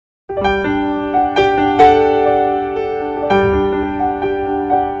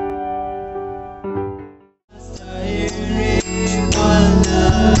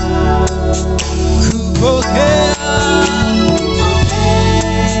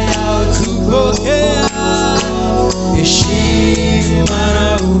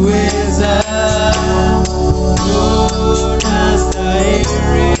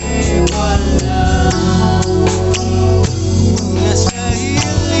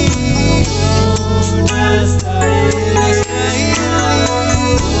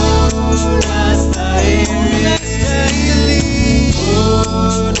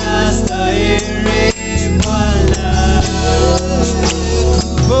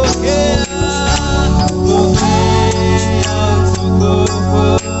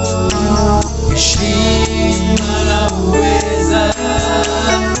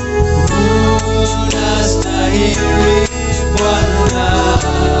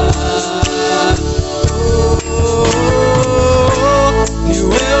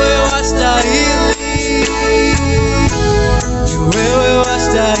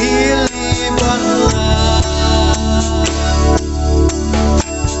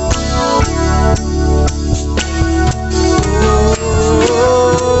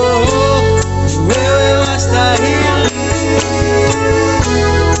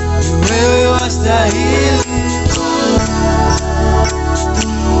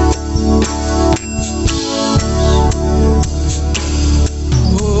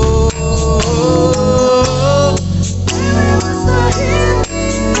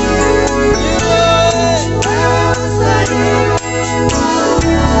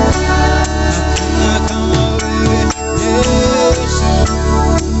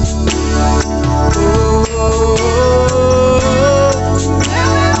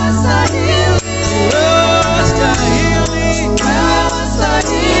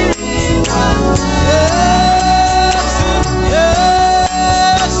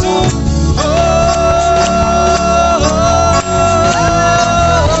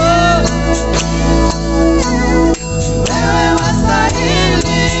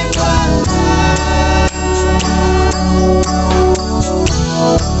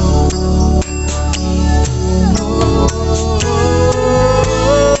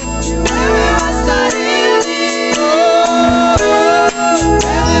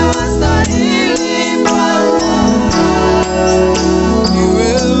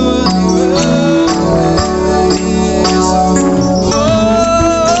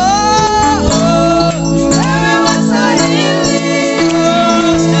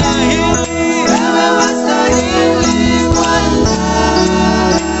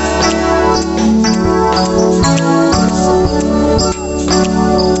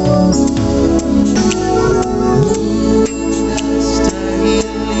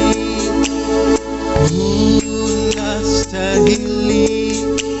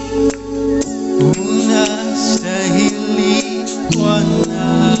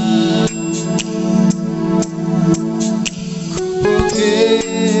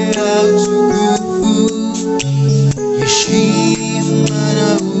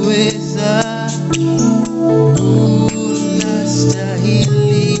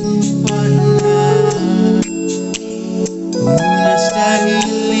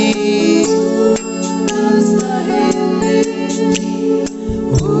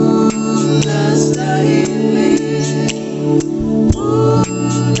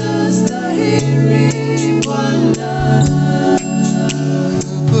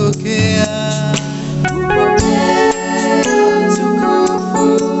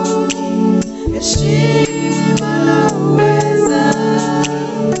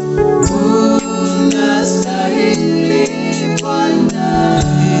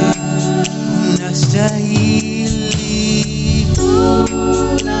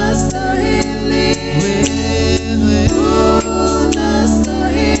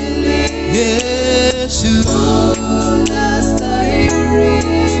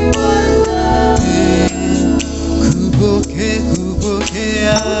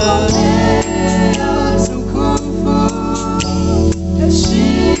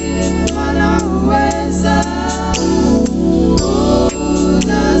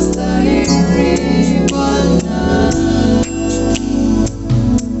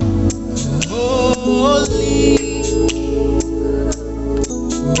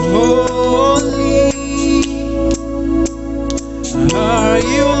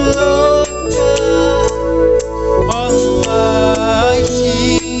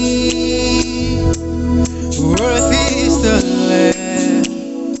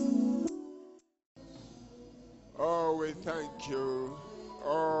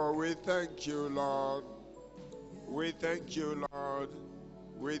We thank you, Lord. We thank you, Lord.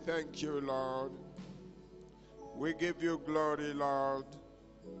 We thank you, Lord. We give you glory, Lord.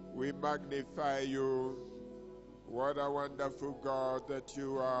 We magnify you. What a wonderful God that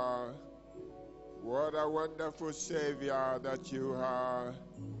you are. What a wonderful Savior that you are.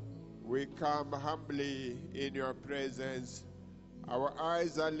 We come humbly in your presence. Our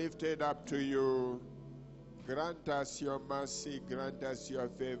eyes are lifted up to you. Grant us your mercy. Grant us your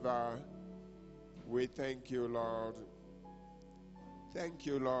favor. We thank you, Lord. Thank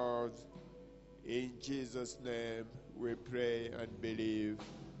you, Lord. In Jesus' name we pray and believe.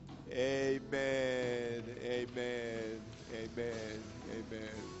 Amen. Amen. Amen.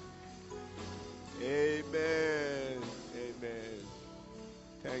 Amen. Amen. Amen.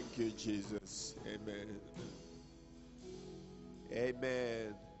 Thank you, Jesus. Amen.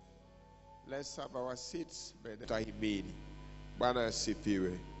 Amen. Let's have our seats. Bwana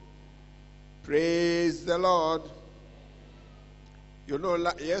asifiwe. Praise the Lord. You know,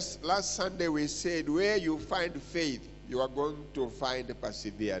 yes, last Sunday we said where you find faith, you are going to find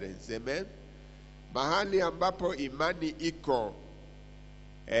perseverance. Amen. Mahali ambapo imani iko,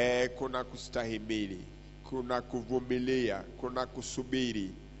 kuna kustahimili, kuna kuvumilia, kuna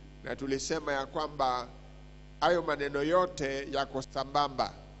kusubiri. Na tulisema ya kwamba hayo maneno yote yako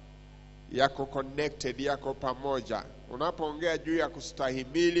sambamba, yako connected, yako pamoja. Unapoongea juu ya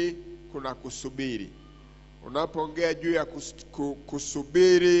kustahimili, kuna kusubiri. Unapoongea juu ya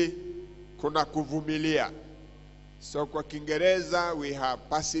kusubiri, kuna kuvumilia. So kwa Kiingereza we have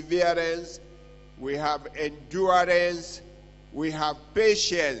perseverance, we have endurance, we have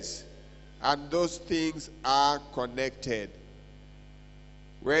patience, and those things are connected.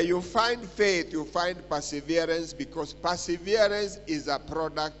 Where you find faith, you find perseverance, because perseverance is a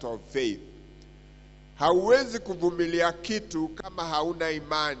product of faith. Hauwezi kuvumilia kitu kama hauna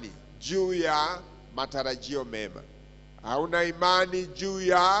imani juu ya matarajio mema. Hauna imani juu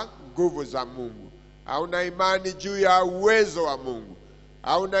ya nguvu za Mungu. Hauna imani juu ya uwezo wa Mungu.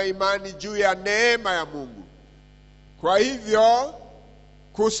 Hauna imani juu ya neema ya Mungu. Kwa hivyo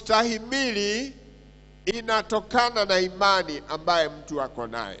kustahimili inatokana na imani ambaye mtu ako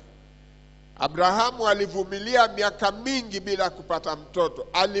naye. Abrahamu alivumilia miaka mingi bila kupata mtoto.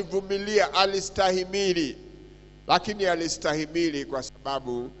 Alivumilia, alistahimili. Lakini alistahimili kwa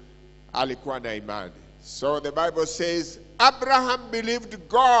sababu alikuwa na imani. So the Bible says Abraham believed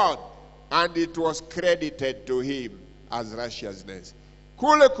God and it was credited to him as righteousness.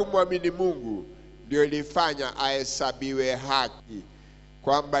 Kule kumwamini Mungu ndio ilifanya ahesabiwe haki,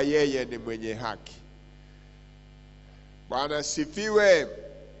 kwamba yeye ni mwenye haki. Bwana sifiwe.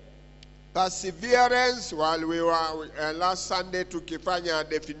 Perseverance, while we were last Sunday tukifanya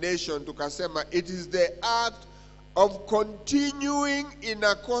definition, tukasema it is the act of continuing in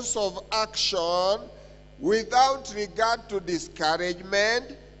a course of action without regard to discouragement,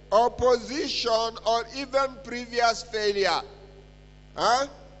 opposition, or even previous failure.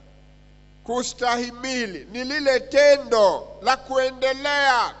 Kustahimili ni lile tendo la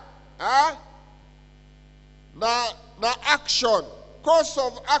kuendelea na action, course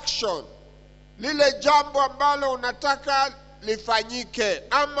of action, lile jambo ambalo unataka lifanyike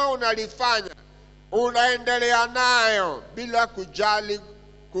ama unalifanya, unaendelea nayo bila kujali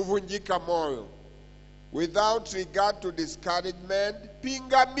kuvunjika moyo, without regard to discouragement,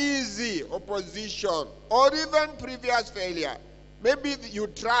 pingamizi, opposition, or even previous failure. Maybe you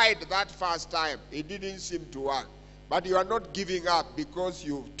tried that first time, it didn't seem to work, but you are not giving up because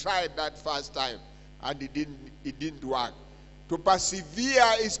you tried that first time and it didn't work. To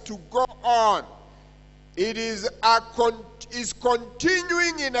persevere is to go on. It is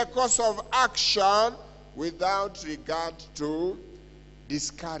continuing in a course of action without regard to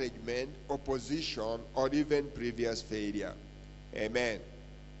discouragement, opposition, or even previous failure. Amen.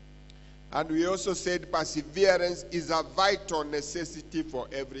 And we also said perseverance is a vital necessity for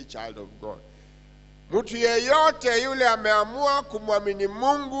every child of God. Mtu yeyote yule ameamua kumwamini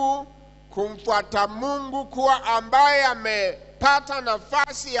Mungu, kumfuata Mungu, kuwa ambaye amepata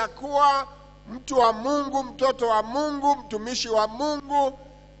nafasi ya kuwa mtu wa Mungu, mtoto wa Mungu, mtumishi wa Mungu,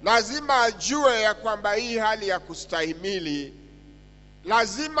 lazima ajue ya kwamba hii hali ya kustahimili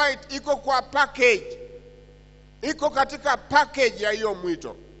lazima iko kwa package. Iko katika package ya hiyo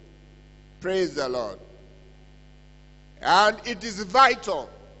mwito. Praise the Lord. And it is vital.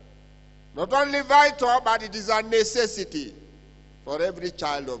 Not only vital, but it is a necessity for every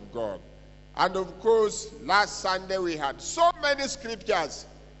child of God. And of course, last Sunday we had so many scriptures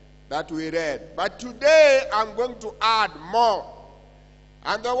that we read. But today I'm going to add more.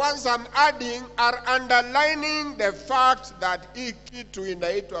 And the ones I'm adding are underlining the fact that hii kitu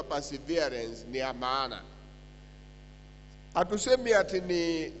inaitwa perseverance ni ya maana. Hatusemi ati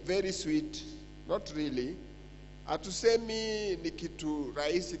ni very sweet, not really. Hatusemi ni kitu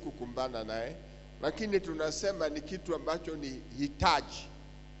rahisi kukumbana naye, lakini tunasema ni kitu ambacho ni hitaji,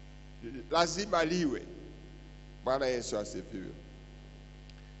 lazima liwe. Bwana Yesu asifiwe.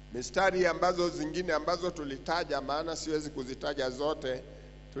 Mistari ambazo zingine ambazo tulitaja, maana siwezi kuzitaja zote,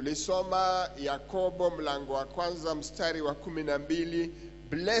 tulisoma Yakobo mlango wa kwanza mstari wa 12,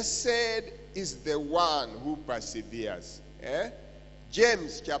 blessed is the one who perseveres.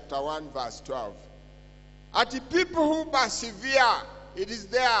 James chapter 1 verse 12. At the people who persevere, it is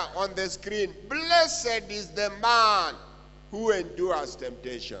there on the screen. Blessed is the man who endures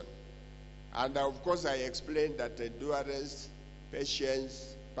temptation. And of course I explained that endurance,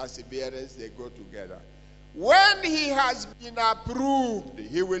 patience, perseverance, they go together. When he has been approved,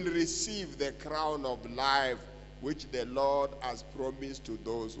 he will receive the crown of life which the Lord has promised to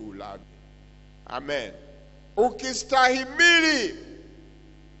those who love him. Amen.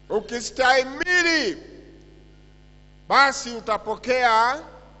 Ukistahimili, basi utapokea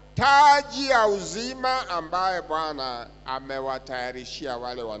taji ya uzima ambaye Bwana amewatayarishia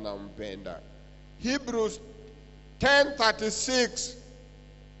wale wanaompenda. Hebrews 10:36.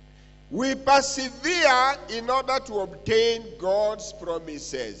 We persevere in order to obtain God's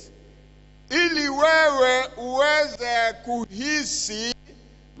promises. Ili wewe uweze kuhisi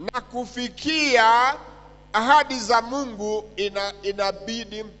na kufikia ahadi za Mungu,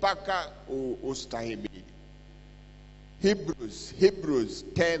 inabidi mpaka ustahimili. Hebrews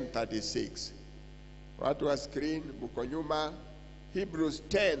 10:36. Watu wa screen mko nyuma. Hebrews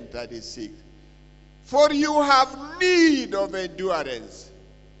 10:36. For you have need of endurance,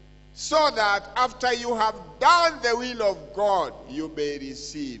 so that after you have done the will of God, you may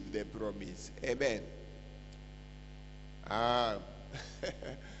receive the promise. Amen.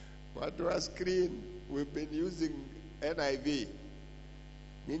 Watu wa screen, we've been using NIV.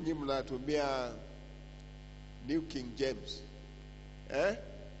 Ninyi mnatumia New King James.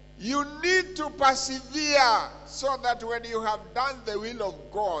 You need to persevere so that when you have done the will of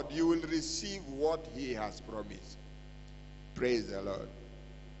God, you will receive what he has promised. Praise the Lord.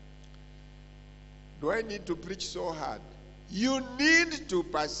 Do I need to preach so hard? You need to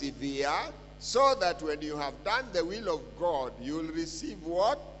persevere so that when you have done the will of God, you will receive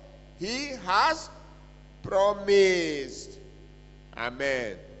what he has promised.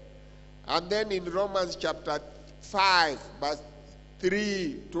 Amen. And then in Romans chapter 5, verse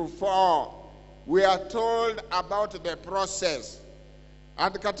 3 to 4, we are told about the process.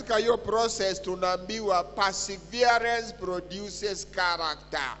 And katika hiyo process tunaambiwa perseverance produces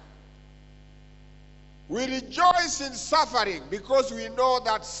character. We rejoice in suffering because we know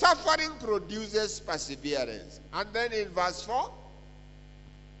that suffering produces perseverance. And then in verse 4,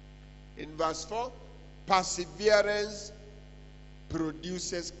 perseverance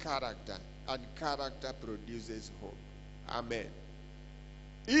produces character, and character produces hope. Amen.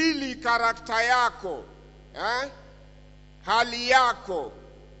 Ili karakta yako, hali yako,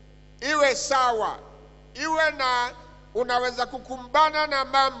 iwe sawa, iwe na unaweza kukumbana na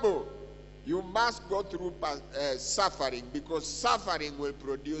mambo, you must go through suffering, because suffering will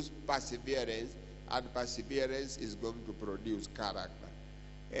produce perseverance, and perseverance is going to produce character.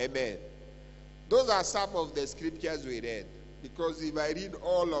 Amen. Those are some of the scriptures we read, because if I read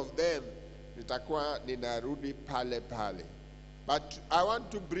all of them, nitakuwa ninarudi pale pale. But I want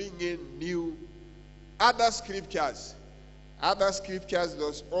to bring in other scriptures. Other scriptures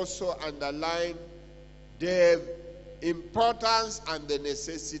that also underline the importance and the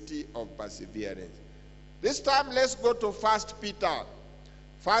necessity of perseverance. This time let's go to 1 Peter.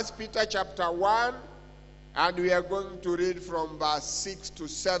 1 Peter chapter 1, and we are going to read from verse 6 to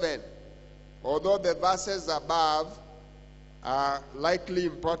 7. Although the verses above are likely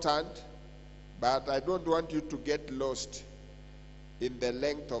important, but I don't want you to get lost in the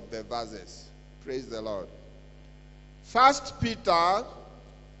length of the verses. Praise the Lord. 1 Peter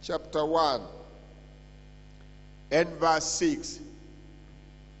chapter 1 and verse 6.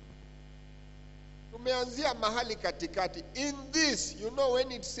 Tumeanzia mahali katikati. In this, you know,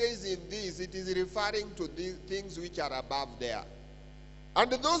 when it says in this, it is referring to the things which are above there.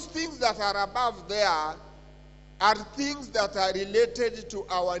 And those things that are above there are things that are related to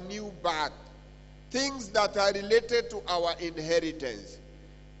our new birth. Things that are related to our inheritance.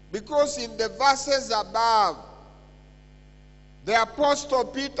 Because in the verses above, the Apostle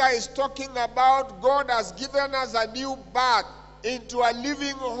Peter is talking about God has given us a new birth into a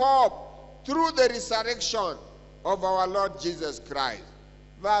living hope through the resurrection of our Lord Jesus Christ.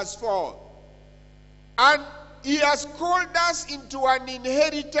 verse 4. And he has called us into an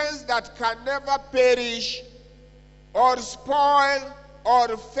inheritance that can never perish or spoil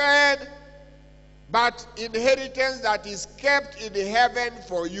or fade, but inheritance that is kept in heaven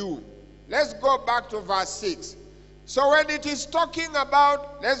for you. Let's go back to verse 6. So when it is talking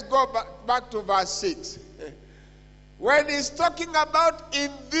about, let's go back to verse 6. When he's talking about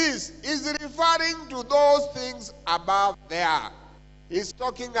in this, he's referring to those things above there. He's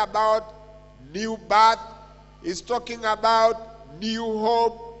talking about new birth. He's talking about new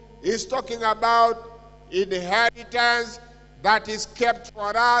hope. He's talking about inheritance that is kept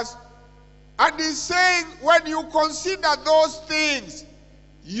for us. And he's saying, when you consider those things,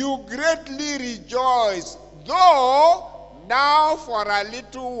 you greatly rejoice, though now for a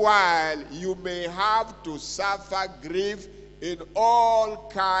little while you may have to suffer grief in all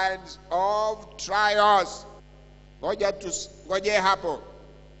kinds of trials. Ngoja hapo.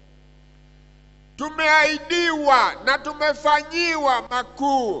 Tumeahidiwa na tumefanyiwa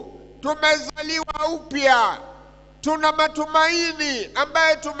makuu. Tumezaliwa upya. Tuna matumaini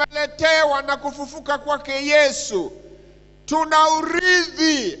ambaye tumeletewa na kufufuka kwake Yesu. Tuna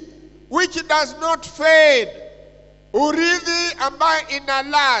urithi which does not fade. Urithi ambaye ina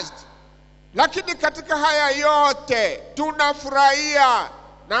last. Lakini katika haya yote tunafurahia.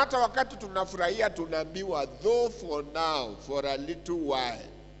 Na hata wakati tunafurahia tunaambiwa, though for now, for a little while,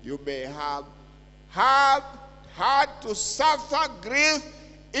 you may have had to suffer grief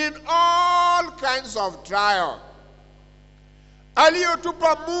in all kinds of trial.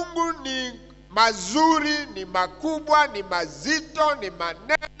 Aliyotupa Mungu ni mazuri, ni makubwa, ni mazito, ni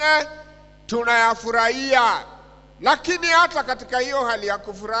manene, tunayafurahia. Lakini hata katika hiyo hali ya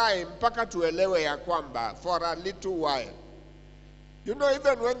kufurahi mpaka tuelewe ya kwamba for a little while. You know,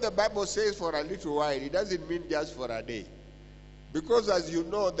 even when the Bible says for a little while, it doesn't mean just for a day. Because as you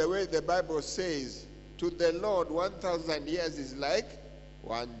know, the way the Bible says, to the Lord 1,000 years is like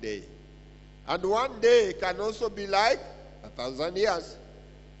one day. And one day can also be like 1,000 years.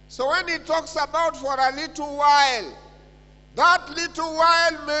 So when he talks about for a little while, that little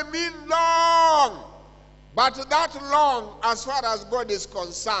while may mean long. But that long, as far as God is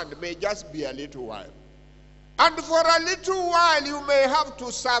concerned, may just be a little while. And for a little while you may have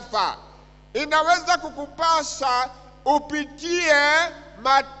to suffer. Inaweza kukupasa upitie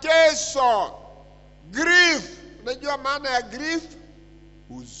mateso. Grief. Unajua maana ya grief?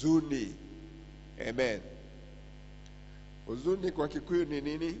 Huzuni. Amen. Huzuni kwa Kikuyu ni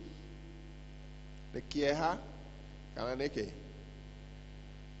nini? Nekieha? Kana neke?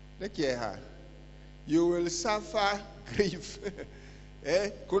 Nekieha. You will suffer grief.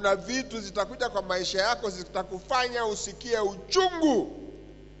 Kuna vitu zitakuja kwa maisha yako zitakufanya usikie uchungu,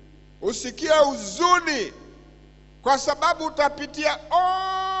 usikie huzuni, kwa sababu utapitia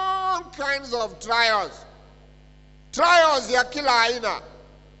all kinds of trials. Trials ya kila aina.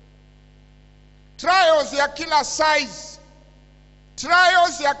 Trials ya kila size.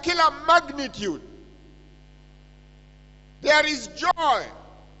 Trials ya kila magnitude. There is joy.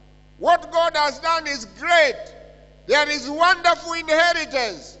 What God has done is great. There is wonderful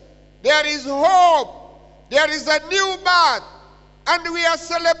inheritance. There is hope. There is a new birth. And we are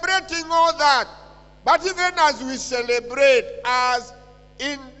celebrating all that. But even as we celebrate, as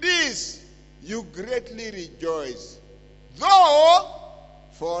in this, you greatly rejoice. Though,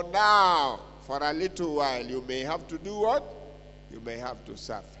 for now, for a little while, you may have to do what? You may have to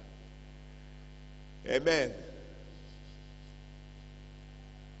suffer. Amen.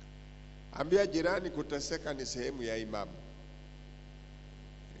 Ambia jirani kuteseka ni sehemu ya imamu.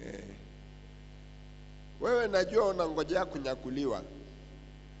 Wewe najua unangojea kunyakuliwa.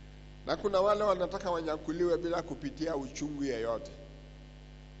 Na kuna wale wanataka wanyakuliwe bila kupitia uchungu yeyote.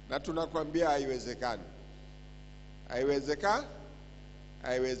 Na tunakwambia haiwezekani.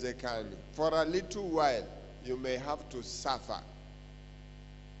 Haiwezekani. For a little while you may have to suffer.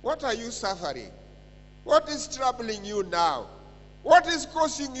 What are you suffering? What is troubling you now? What is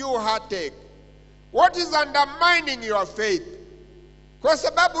causing you heartache? What is undermining your faith? Kwa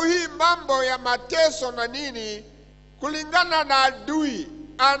sababu hii mambo ya mateso na nini, kulingana na adui,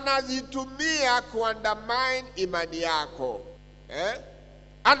 anazitumia kuandamine imani yako.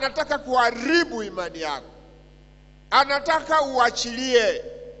 Anataka kuharibu imani yako. Anataka uachilie.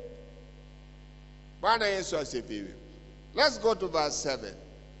 Bwana Yesu asifiwe. Let's go to verse 7.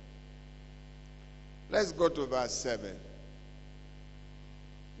 Let's go to verse 7.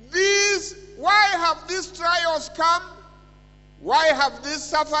 Why have these trials come? Why have this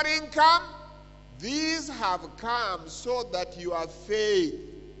suffering come? These have come so that your faith,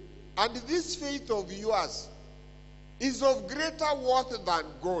 and this faith of yours, is of greater worth than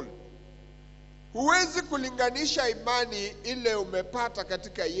gold. Huwezi kulinganisha imani ile umepata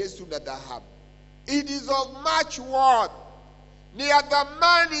katika Yesu na dhahabu. It is of much worth. Ni ya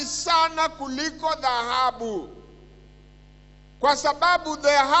thamani sana kuliko dhahabu. Kwa sababu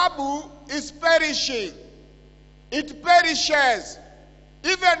dhahabu is perishing. It perishes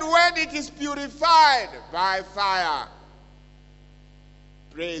even when it is purified by fire.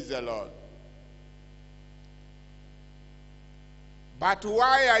 Praise the Lord. But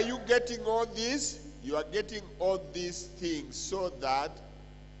why are you getting all this? You are getting all these things so that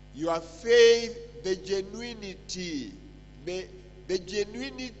your faith, the genuinity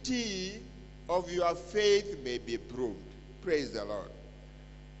of your faith may be proved. Praise the Lord.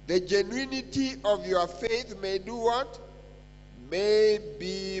 The genuinity of your faith may do what? May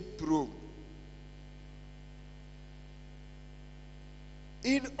be proved.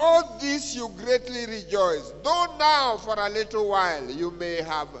 In all this you greatly rejoice, though now for a little while you may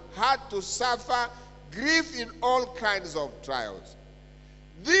have had to suffer grief in all kinds of trials.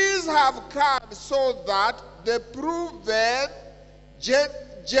 These have come so that the proven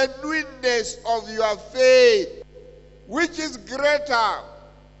genuineness of your faith, which is greater,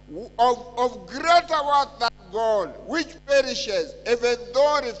 of greater worth than gold, which perishes, even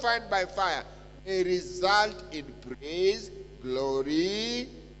though refined by fire, may result in praise, glory,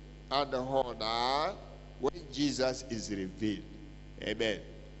 and honor when Jesus is revealed. Amen.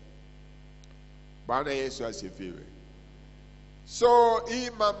 Bwana Yesu asifiwe. So, hii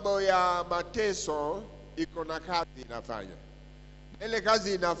mambo ya mateso iko na kazi inafanya. Ile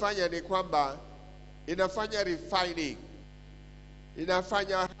kazi inafanya ni kwamba inafanya refining.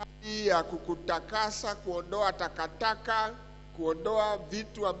 Inafanya hali ya kukutakasa, kuondoa takataka, kuondoa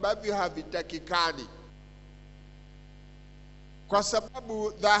vitu ambavyo havitakikani. Kwa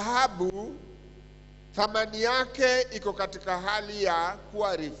sababu dhahabu thamani yake iko katika hali ya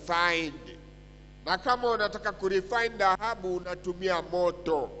kuwa refined. Na kama unataka kurefine dhahabu unatumia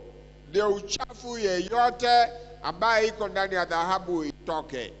moto. Ndio uchafu yeyote ambaye iko ndani ya dhahabu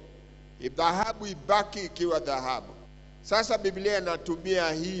itoke. Dhahabu ibaki ikiwa dhahabu. Sasa Biblia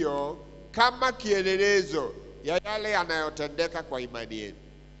inatumia hiyo kama kielelezo ya yale yanayotendeka kwa imani yetu.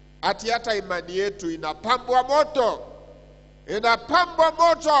 Ati hata imani yetu inapambwa moto. Inapambwa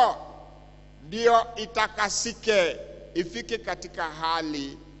moto ndio itakasike, ifike katika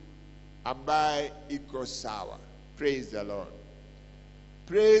hali ambaye iko sawa. Praise the Lord.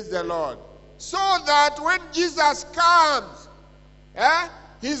 Praise the Lord. So that when Jesus comes,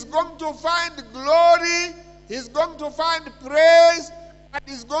 he's going to find glory, he's going to find praise, and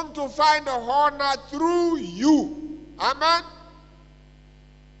he's going to find honor through you. Amen.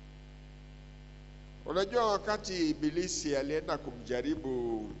 Unajua wakati Ibilisi alienda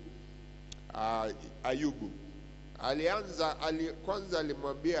kumjaribu Ayubu, kwanza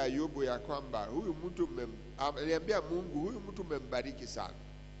alimwambia Ayubu ya kwamba huyu mtu aliambia Mungu, huyu mtu membariki sana.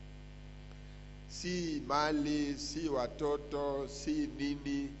 Si mali, si watoto, si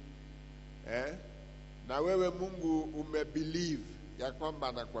nini. Na wewe Mungu umebelieve ya kwamba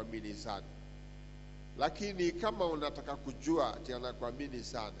anakuamini sana. Lakini kama unataka kujua ati anakuamini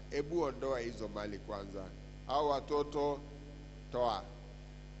sana, hebu ondoa hizo mali kwanza. Au watoto toa.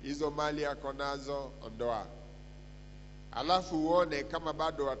 Hizo mali yako nazo ondoa. Alafu uone kama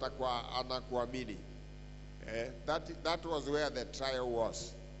bado atakuwa anakuamini. That was where the trial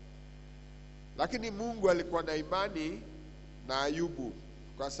was. Lakini Mungu alikuwa na imani na Ayubu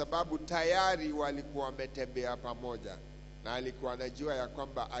kwa sababu tayari walikuwa wametembea pamoja. Na alikuwa anajua ya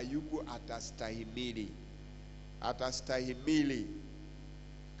kwamba Ayubu atastahimili. Atastahimili.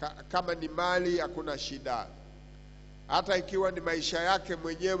 Kama ni mali hakuna shida. Hata ikiwa ni maisha yake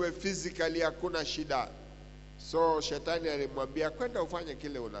mwenyewe physically hakuna shida. So shetani alimwambia kwenda ufanye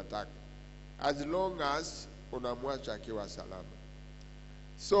kile unataka, as long as unamwacha akiwa salama.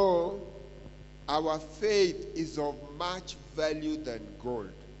 So our faith is of much value than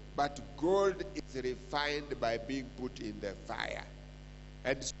gold. But gold is refined by being put in the fire.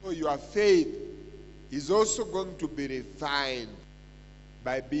 And so your faith is also going to be refined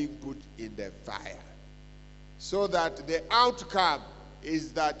by being put in the fire. So that the outcome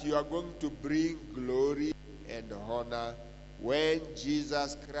is that you are going to bring glory and honor when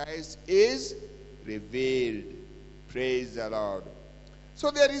Jesus Christ is revealed. Praise the Lord.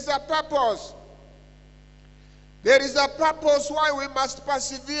 So there is a purpose. There is a purpose why we must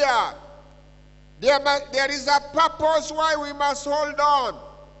persevere. There is a purpose why we must hold on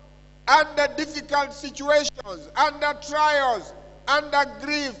under difficult situations, under trials, under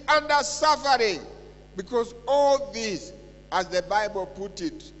grief, under suffering. Because all this, as the Bible put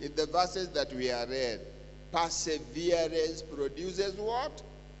it in the verses that we are read, Perseverance produces what?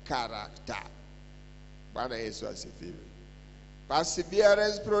 Character. Bwana Yesu asifiwe.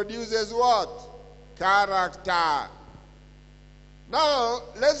 Perseverance produces what? Character. Now,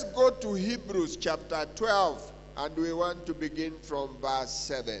 let's go to Hebrews chapter 12, and we want to begin from verse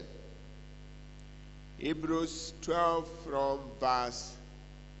 7. Hebrews 12 from verse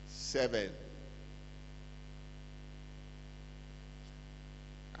 7.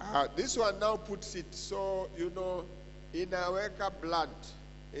 This one now puts it so, inaweka blunt.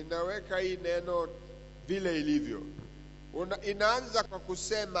 Inaweka hii neno vile ilivyo. Inaanza kwa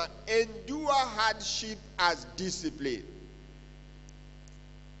kusema, endure hardship as discipline.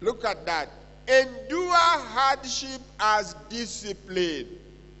 Look at that. Endure hardship as discipline.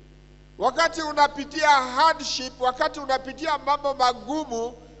 Wakati unapitia hardship, wakati unapitia mambo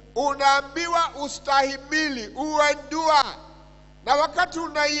magumu, unaambiwa ustahimili, uendure. Na wakati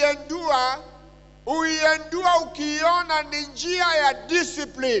unaiendure, uiendure ukiona ni njia ya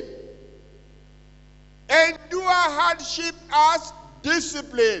discipline. Endure hardship as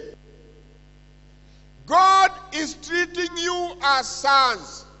discipline. God is treating you as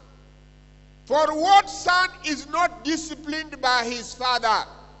sons. For what son is not disciplined by his father?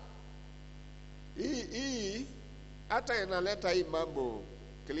 Hii hata inaleta hii mambo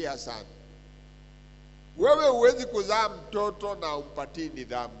clear sana. Wewe huwezi kuzaa mtoto na umpatie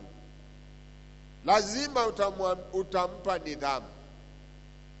nidhamu. Lazima utampa nidhamu.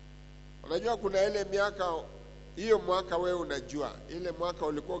 Unajua kuna ile miaka, hiyo mwaka wewe unajua, ile mwaka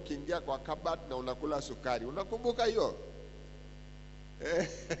ulikuwa ukiingia kwa kabati na unakula sukari. Unakumbuka hiyo?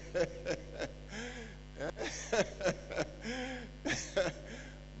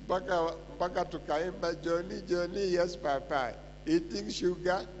 Mpaka tukaimba Johnny, Johnny, yes papa. Eating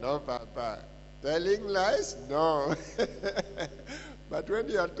sugar? No papa. Telling lies? No. But when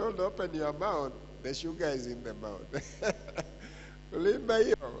you are told open your mouth, the sugar is in the mouth. Ulimba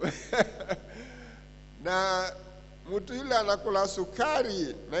hiyo. Na mtu yule anakula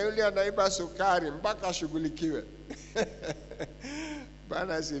sukari na yule anaiba sukari mpaka ashughulikiwe.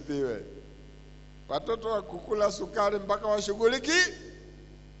 Bwana asifiwe. Watoto wa kukula sukari mpaka washughuliki.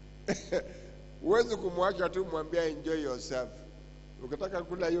 Uwezi kumwacha tu mwambie enjoy yourself. Ukitaka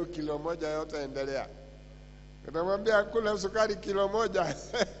kula hiyo kilo moja yote endelea. Utamwambia kula sukari kilo moja.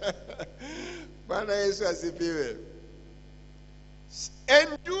 Bwana Yesu asifiwe.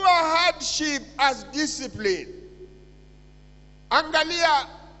 Endure hardship as discipline. Angalia,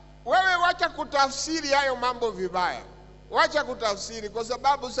 wewe wacha kutafsiri hayo mambo vibaya. Wacha kutafsiri, kwa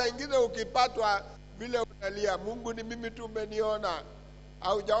sababu saa nyingine ukipatwa vile unalia, Mungu ni mimi tu umeniona.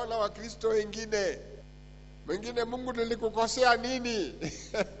 Au jaona wa Kristo wengine. Wengine, Mungu nilikukosea nini?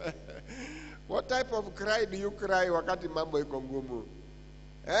 What type of cry do you cry wakati mambo iko ngumu?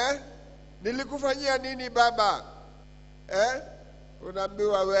 Nilikufanyia nini baba?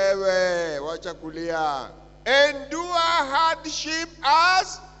 Unaambiwa wewe wacha kulia. Endure hardship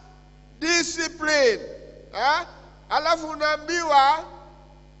as discipline. Alafu unaambiwa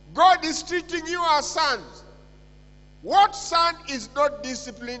God is treating you as sons. What son is not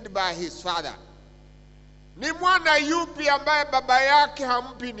disciplined by his father? Ni mwana yupi ambaye baba yake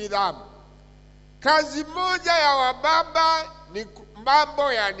hampi nidhamu? Kazi moja ya wababa ni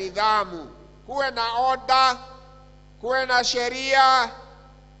mambo ya nidhamu. Kuwe na order, kuwe na sheria,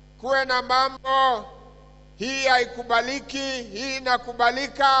 kuwe na mambo. Hii haikubaliki, hii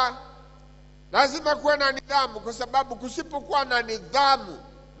inakubalika. Lazima kuwe na nidhamu, kwa sababu kusipokuwa na nidhamu,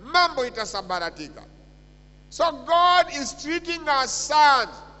 mambo itasambaratika. So God is treating us sons.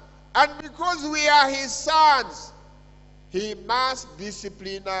 And because we are his sons, he must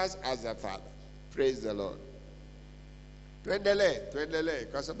discipline us as a father. Praise the Lord. Tuendelee,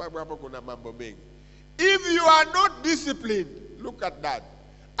 kwa sababu hapo kuna mambo mengi. If you are not disciplined, look at that.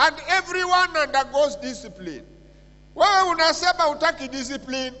 And everyone undergoes discipline. Wewe unasema utaki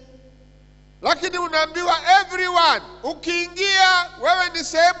discipline, lakini unaambiwa everyone. Ukiingia, wewe ni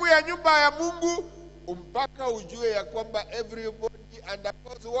sehemu ya nyumba ya Mungu, mpaka ujue ya kwamba everybody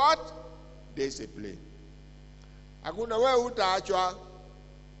undergoes what? Discipline. Hakuna wewe utaachwa.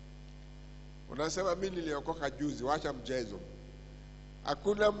 Unasema mimi niliokoka juzi, wacha mchezo.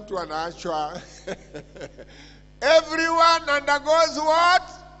 Hakuna mtu anaachwa. Everyone undergoes what?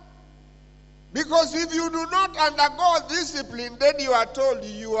 Because if you do not undergo discipline, then you are told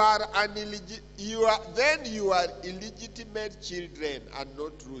you are illegitimate children and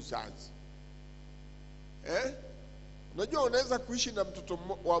not true sons. Unajua unaweza kuishi na mtoto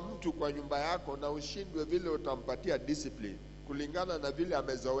wa mtu kwa nyumba yako na ushindwe vile utampatia discipline kulingana na vile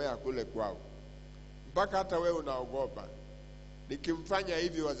amezoea kule kwao. Mpaka hata wewe unaogopa, nikimfanya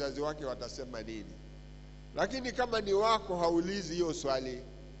hivi wazazi wake watasema nini? Lakini kama ni wako haulizi hiyo swali.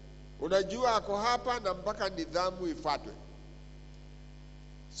 Unajua ako hapa na mpaka nidhamu ifuatwe.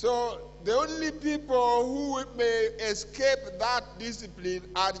 So the only people who may escape that discipline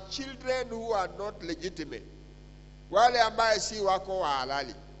are children who are not legitimate. Wale ambaye si wako wa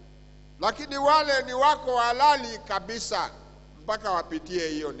halali. Lakini wale ni wako wa halali kabisa mpaka wapitie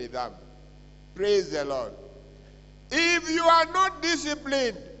hiyo nidhamu. Praise the Lord. If you are not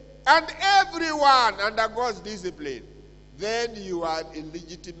disciplined, and everyone undergoes discipline, then you are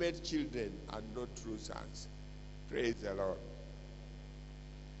illegitimate children and not true sons. Praise the Lord.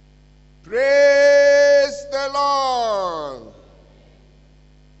 Praise the Lord.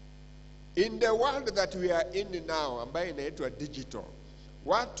 In the world that we are in now, ambayo inaitwa digital,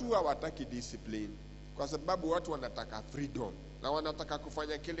 watu hawataki discipline kwa sababu watu wanataka freedom na wanataka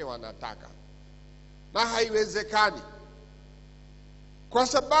kufanya kile wanataka. Na haiwezekani. Kwa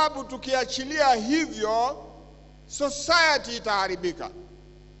sababu tukiachilia hivyo, society itaharibika.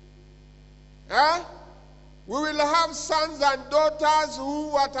 We will have sons and daughters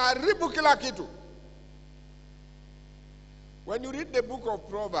who wataharibu kila kitu. When you read the book of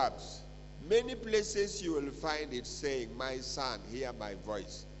Proverbs, many places you will find it saying, "My son, hear my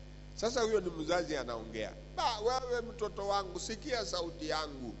voice." Sasa huyo ni mzazi anaongea. Wewe mtoto wangu, sikia sauti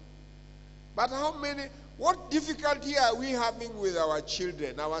yangu. But what difficulty are we having with our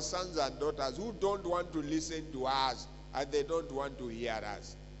children, our sons and daughters, who don't want to listen to us and they don't want to hear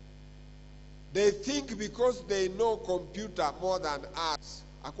us? They think because they know computer more than us,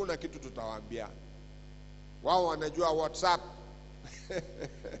 hakuna kitu tutawaambia. Wao wanajua WhatsApp.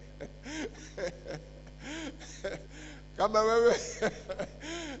 Kama wewe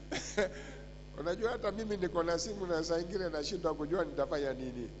unajua hata mimi niko na simu na saa nyingine nashindwa kujua nitafanya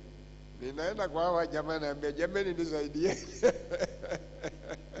nini. Ninaenda kwa hawa jamaa naambia, jamani nisaidie.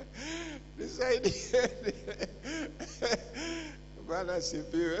 Nisaidie. Bwana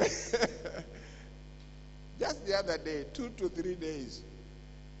sifiwe. Just the other day, 2 to 3 days,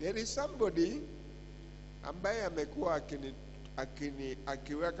 there is somebody ambaye amekuwa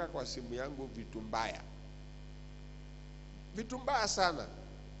akiweka kwa simu yangu vitu mbaya. Vitu mbaya sana.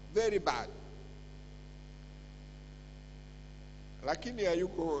 Very bad. Lakini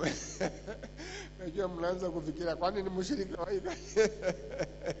hayuko. Najua mnaanza kufikiria kwani ni mshirika wa hii kanisa.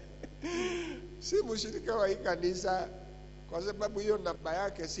 Si mshirika wa hii kanisa kwa sababu hiyo namba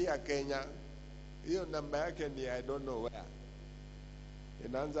yake si ya Kenya. Hiyo namba yake ni I don't know where.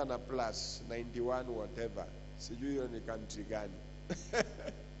 Inaanza na plus 91 whatever. Sijui hiyo ni country gani.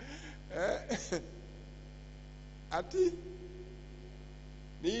 Ati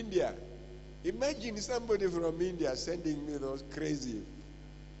ni India. Imagine somebody from India sending me those crazy,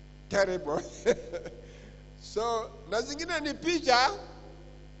 terrible. So, na zingine ni picha,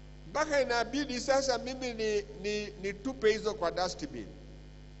 mpaka inabidi sasa mimi nitupe hizo kwa dustbin.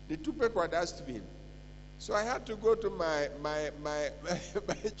 Nitupe kwa dustbin. So I had to go to my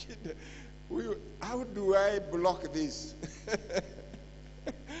children. How do I block this?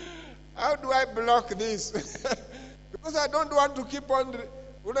 How do I block this? Because I don't want to keep on.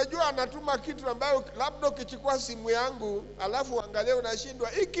 Unajua anatuma kitu ambayo labda ukichukua simu yangu alafu uangalie unashindwa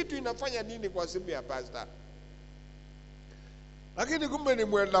hii kitu inafanya nini kwa simu ya pastor. Lakini kumbe ni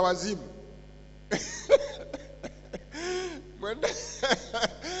mwenda wazimu.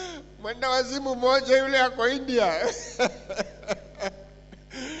 Mwenda wazimu mmoja yule yako India.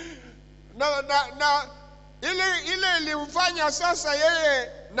 Na ile ilimfanya sasa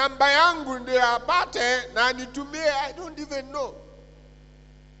yeye namba yangu ndio apate na anitumie. I don't even know.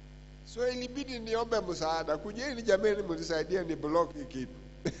 So ilibidi niombe msaada. Kujeni jamani mnisaidie ni block hii kitu.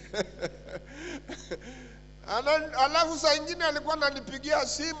 Alafu saa nyingine alikuwa ananipigia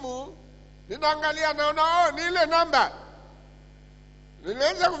simu, ninaangalia naona ni ile namba.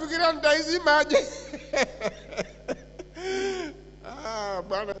 Nilianza kufikiria nitaizima aje.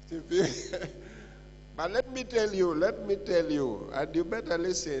 Bwana sifiwe. But let me tell you, and you better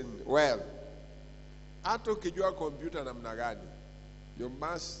listen well. Hata ukijua kompyuta namna gani, you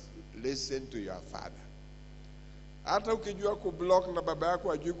must listen to your father. Hata ukijua kublock na baba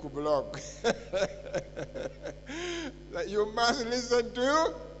yako ajui kublock. You must listen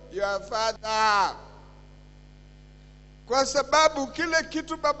to your father. Kwa sababu kile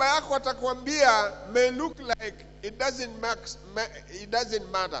kitu baba yako atakwambia may look like it doesn't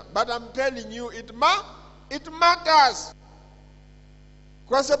matter. But I'm telling you it matters.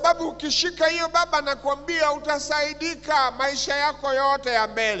 Kwa sababu ukishika hiyo baba anakuambia utasaidika maisha yako yote ya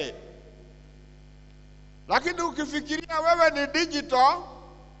mbele. Lakini ukifikiria wewe ni digital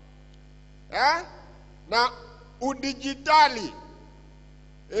na udigitali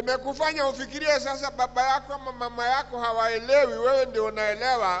imekufanya ufikirie sasa baba yako ama mama yako hawaelewi, wewe ndio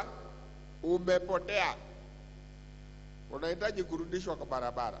unaelewa, umepotea. Unahitaji kurudishwa kwa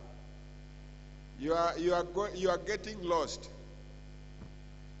barabara. You are getting lost.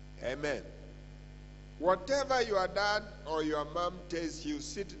 Amen. Whatever your dad or your mom tells you,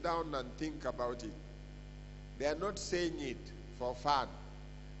 sit down and think about it. They are not saying it for fun.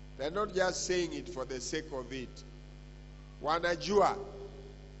 They are not just saying it for the sake of it. Wanajua.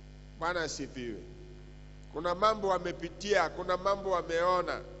 Bwana asifiwe. Kuna mambo wamepitia, kuna mambo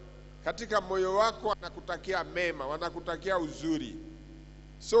wameona. Katika moyo wako wanakutakia mema, wanakutakia uzuri.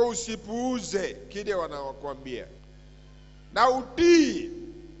 So usipuuze kile wanawakuambia. Na utii.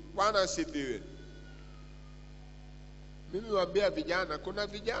 Bwana asifiwe. Mimi waambia vijana, kuna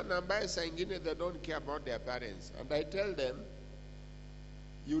vijana ambaye saa ingine they don't care about their parents. And I tell them,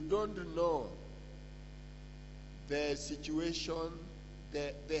 you don't know the situation,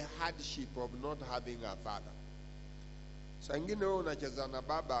 the hardship of not having a father. Saa ingine wewe unacheza na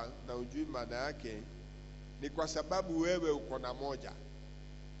baba na ujui maana yake, ni kwa sababu wewe uko na moja.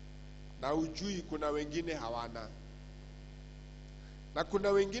 Na ujui kuna wengine hawana. Na kuna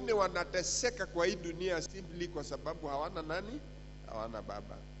wengine wanateseka kwa hii dunia simply kwa sababu hawana nani? Hawana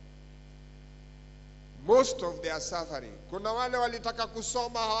baba. Most of their suffering. Kuna wale walitaka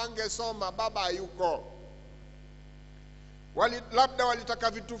kusoma hawangesoma, baba hayuko. Labda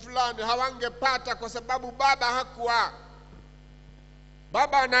walitaka vitu fulani hawangepata kwa sababu baba hakuwa.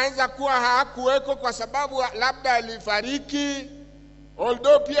 Baba anaweza kuwa hakuweko kwa sababu labda alifariki.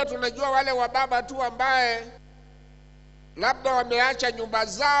 Although pia tunajua wale wa baba tu ambaye labda wameacha nyumba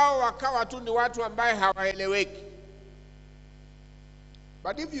zao wakawa tu ni watu ambaye hawaeleweki.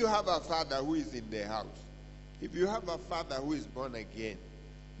 But if you have a father who is in the house, if you have a father who is born again,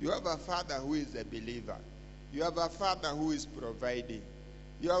 you have a father who is a believer, you have a father who is providing,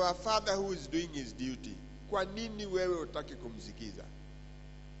 you have a father who is doing his duty, kwa nini wewe utaki kumsikiza?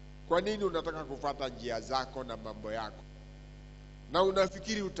 Kwa nini unataka kufuata njia zako na mambo yako? Na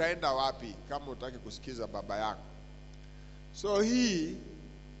unafikiri utaenda wapi kama utaki kusikiza baba yako? So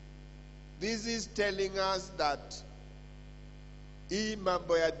this is telling us that hii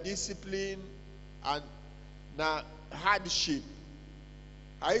mambo ya discipline and na hardship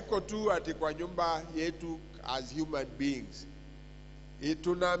haiko tu ati kwa nyumba yetu as human beings.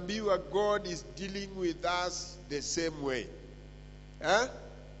 Tunaambiwa God is dealing with us the same way.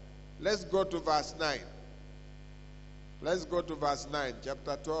 Let's go to verse 9. Let's go to verse 9,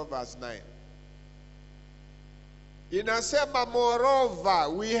 chapter 12, verse 9. Inasema, moreover,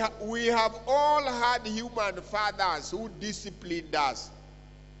 we have all had human fathers who disciplined us,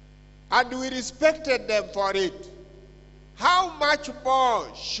 and we respected them for it. How much more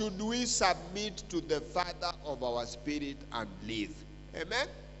should we submit to the Father of our spirit and live? Amen?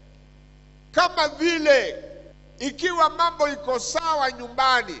 Kama vile, ikiwa mambo iko sawa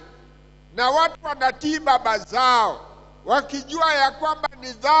nyumbani, na watu wanatii baba zao, wakijua ya kwamba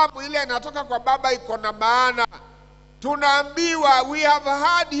nidhamu ile inatoka kwa baba iko na maana, tunaambiwa we have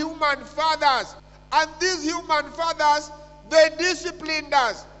had human fathers, and these human fathers, they disciplined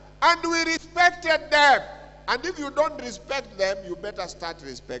us, and we respected them. And if you don't respect them, you better start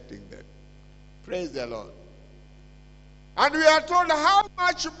respecting them. Praise the Lord. And we are told how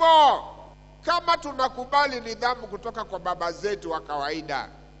much more, kama tunakubali nidhamu kutoka kwa baba zetu wa kawaida,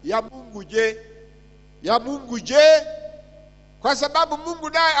 ya Mungu je? Ya Mungu je? Kwa sababu Mungu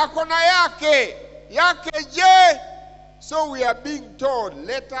naye akona yake je? So we are being told,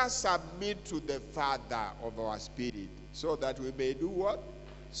 let us submit to the Father of our spirit, so that we may do what?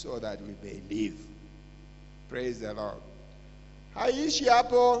 So that we may live. Praise the Lord. Haishi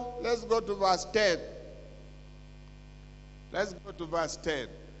hapo. Let's go to verse 10. Let's go to verse 10.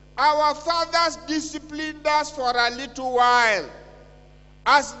 Our fathers disciplined us for a little while,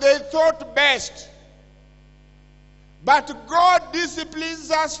 as they thought best. But God disciplines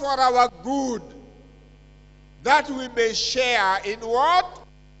us for our good, that we may share in what?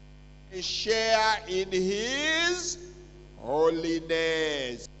 Share in His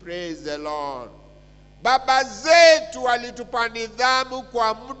holiness. Praise the Lord. Baba zetu walitupa nidhamu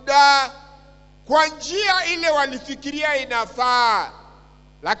kwa muda, kwa njia ile walifikiria inafaa.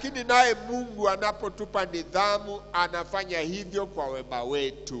 Lakini naye Mungu anapotupa nidhamu, anafanya hivyo kwa wema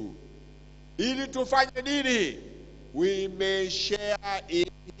wetu. Ili tufanye nini? We may share in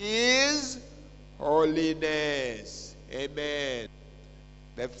His holiness. Amen.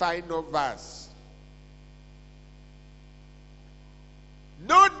 The final verse.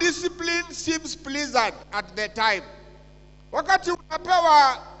 No discipline seems pleasant at the time. Wakati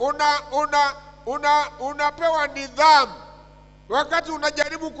unapewa nidhamu, wakati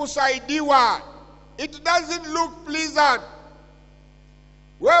unajaribu kusaidiwa, it doesn't look pleasant.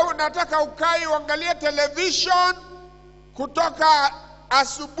 Wewe unataka ukai uangalie television kutoka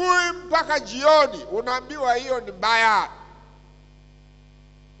asubuhi mpaka jioni, unaambiwa hiyo ni mbaya.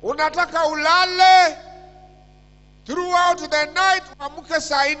 Unataka ulale throughout the night, uamke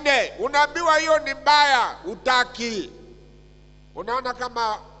saa 4, unaambiwa hiyo ni mbaya, utaki. Unaona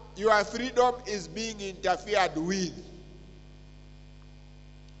kama your freedom is being interfered with.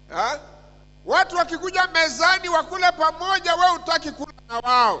 Watu wakikuja mezani wakule pamoja, wewe utaki kula na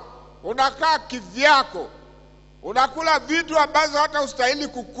wao. Unakaa kivyako. Unakula vitu ambazo hata ustahili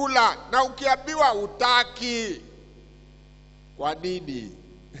kukula, na ukiambiwa utaki. Kwa nini?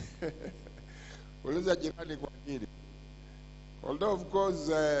 Uliza jirani kwa nini. Although of course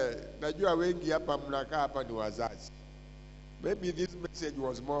najua wengi hapa mnakaa hapa ni wazazi. Maybe this message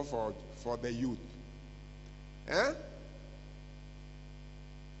was more for the youth.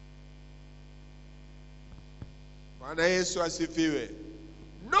 Bwana Yesu asifiwe.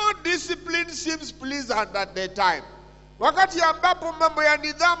 No discipline seems pleasant at the time. Wakati ambapo mambo ya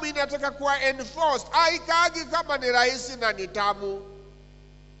nidhamu inataka kuwa enforced, haikaagi kama ni rahisi na ni tamu.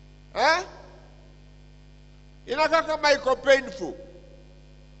 Inakaa kama iko painful.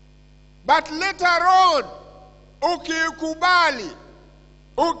 But later on, ukikubali,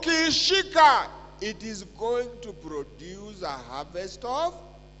 ukishika, it is going to produce a harvest of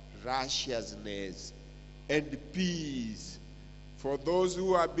righteousness and peace for those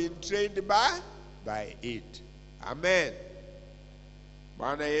who have been trained by it. Amen.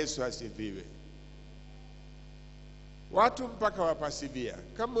 Bwana Yesu asifiwe. Watu mpaka wapasivia.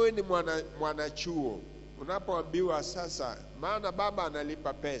 Kama wewe ni mwanachuo, unapoambiwa sasa, maana baba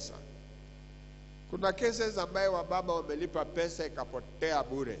analipa pesa. Kuna cases ambayo wababa wamelipa pesa ikapotea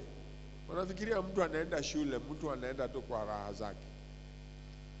bure. Unafikiria mtu anaenda shule, mtu anaenda tu kwa raha zake.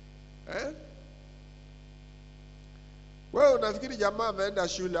 Wewe unafikiri jamaa ameenda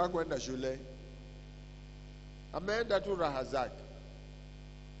shule, hakuenda shule. Ameenda tu raha zake.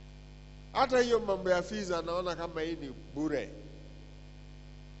 Hata hiyo mambo ya fees anaona kama hii ni bure.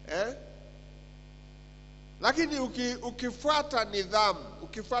 Lakini ukifuata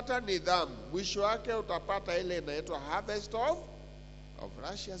nidhamu, mwisho wake utapata ile inaitwa harvest of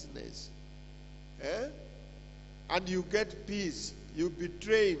righteousness. And you get peace. You be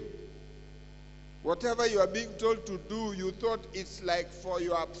trained. Whatever you are being told to do, you thought it's like for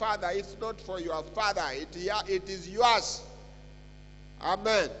your father. It's not for your father. It is yours.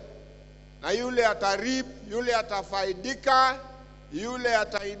 Amen. Na yule atarip, yule atafaidika, yule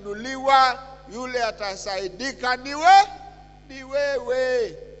atainuliwa, yule atasaidika ni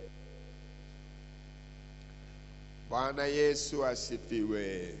wewe. Bwana Yesu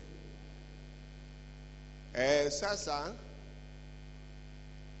asifiwe. Sasa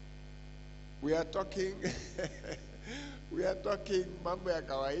we are talking mambo ya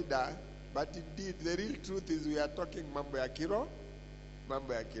kawaida, but indeed the real truth is we are talking mambo ya kiroho.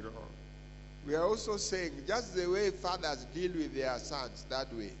 We are also saying just the way fathers deal with their sons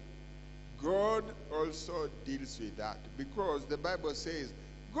that way, God also deals with that, because the Bible says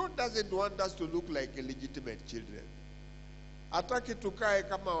God doesn't want us to look like illegitimate children. Hataki tukae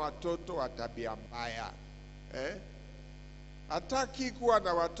kama watoto wa tabia mbaya. Hataki kuwa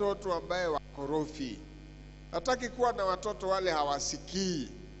na watoto ambaye wakorofi. Hataki kuwa na watoto wale hawasikii.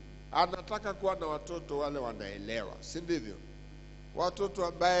 Anataka kuwa na watoto wale wanaelewa, si ndivyo? Watoto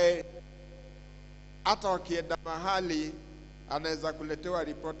ambaye hata wakienda mahali anaweza kuletewa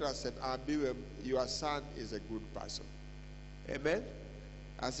report aambiwe your son is a good person. Amen.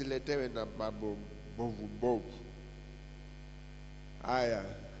 Asiletewe na mambo mbovu. Haya.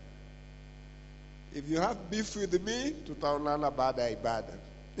 If you have beef with me, tutaonana baada ya ibada.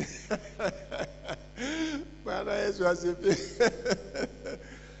 Bwana Yesu asifiwe.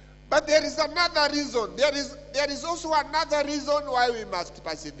 But there is another reason. There is also another reason why we must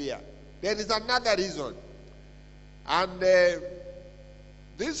persevere. There is another reason. And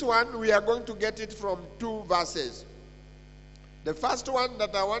this one we are going to get it from 2 verses. The first one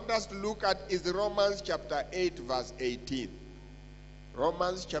that I want us to look at is Romans chapter 8 verse 18.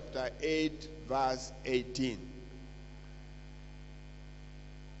 Romans chapter 8 verse 18.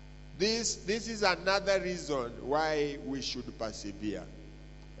 This is another reason why we should persevere.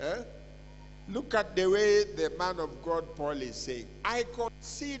 Look at the way the man of God Paul is saying. I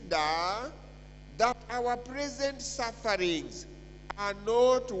consider that our present sufferings are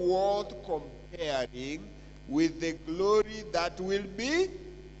not worth comparing with the glory that will be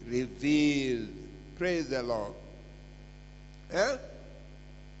revealed. Praise the Lord.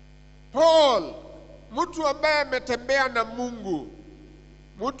 Paul mtu ambaye ametembea na Mungu,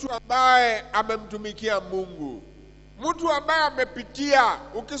 mtu ambaye amemtumikia Mungu, mtu ambaye amepitia,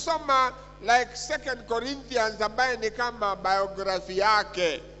 ukisoma like 2 Corinthians ambaye ni kama biography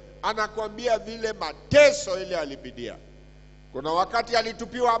yake, anakuambia vile mateso ile alipitia. Kuna wakati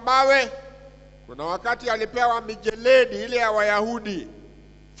alitupiwa mawe, kuna wakati alipewa mijeledi ile ya Wayahudi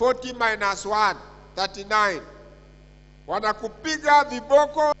 40 - 1 39, wanakupiga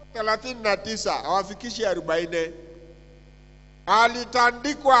viboko 39, hawafikishi 40.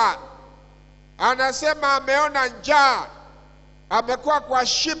 Alitandikwa, anasema ameona njaa, amekuwa kwa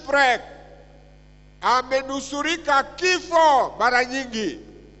shipwreck, amenusurika kifo mara nyingi,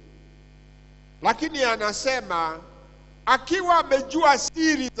 lakini anasema akiwa amejua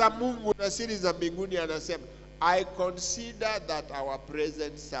siri za Mungu na siri za mbinguni, anasema I consider that our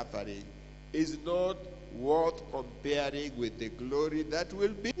present suffering is not worth comparing with the glory that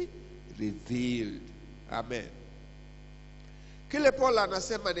will be revealed. Amen. Kile Paul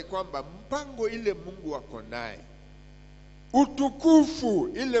anasema ni kwamba mpango ile Mungu ako naye, utukufu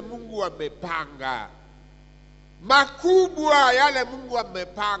ile Mungu amepanga, makubwa yale Mungu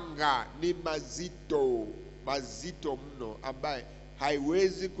amepanga ni mazito, mazito mno, ambaye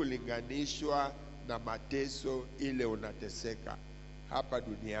haiwezi kulinganishwa na mateso ile unateseka hapa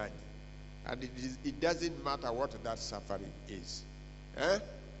duniani. And it doesn't matter what that suffering is.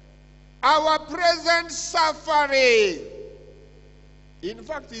 Our present suffering, in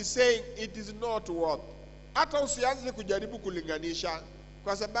fact, he's saying it is not worth. Hata usianze kujaribu kulinganisha,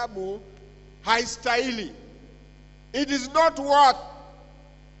 kwa sababu haistahili. It is not worth.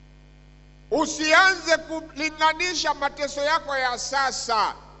 Usianze kulinganisha mateso yako ya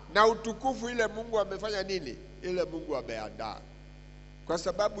sasa na utukufu ile Mungu amefanya nini? Ile Mungu ameandaa. Kwa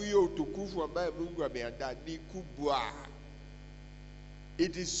sababu hiyo utukufu ambaye Mungu ameandaa ni kubwa.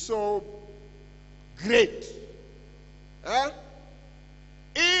 It is so great.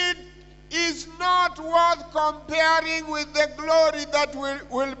 It is not worth comparing with the glory that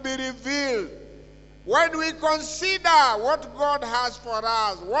will be revealed. When we consider what God has for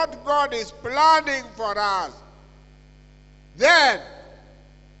us, what God is planning for us, then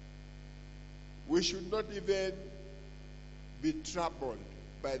we should not even be troubled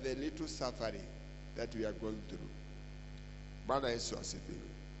by the little suffering that we are going through. Bwana Yesu asifiwe.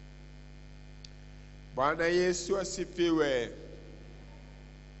 Bwana Yesu asifiwe.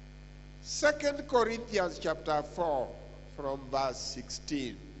 2 Corinthians chapter 4 from verse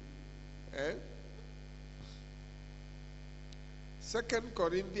 16. 2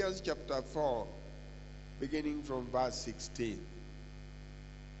 Corinthians chapter 4 beginning from verse 16.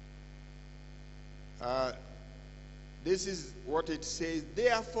 This is what it says.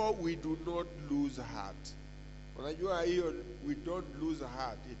 Therefore we do not lose heart. Unajua hiyo, we don't lose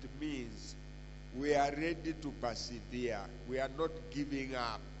heart, it means we are ready to persevere. We are not giving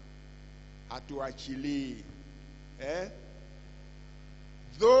up. Hatuachilii.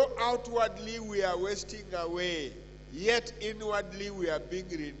 Though outwardly we are wasting away, yet inwardly we are being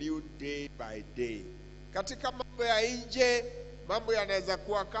renewed day by day. Katika mambo ya nje, mambo yanaweza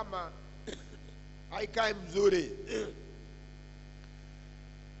kuwa kama haikai mzuri.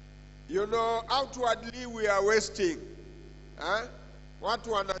 You know, outwardly we are wasting.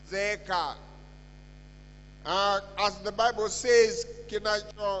 Watu wanazeeka. As the Bible says,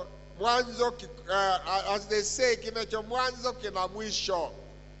 kinacho mwanzo, as they say, kinacho mwanzo kina mwisho.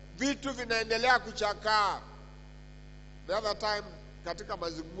 Vitu vinaendelea kuchakaa. The other time katika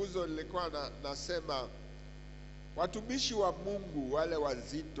mazungumzo nilikuwa nasema watumishi wa Mungu wale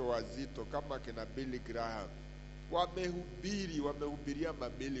wazito kama kina Billy Graham wamehubiria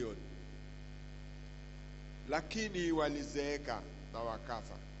mamilioni, lakini walizeeka na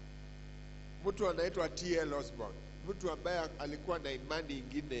wakafa. Mtu anaitwa T.L. Osborne, mtu ambaye alikuwa na imani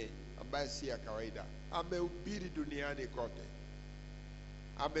ingine ambaye si ya kawaida, amehubiri duniani kote,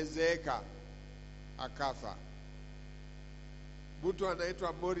 amezeeka akafa. Mtu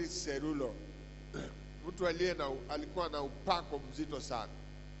anaitwa Morris Cerullo, mtu alikuwa na upako mzito sana,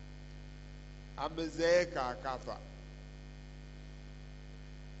 amezeeka akafa.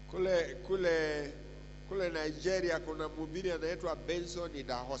 Kule Nigeria kuna mhubiri anaitwa Benson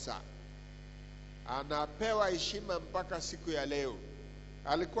Idahosa, anapewa heshima mpaka siku ya leo.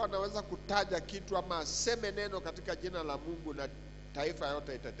 Alikuwa anaweza kutaja kitu ama aseme neno katika jina la Mungu na taifa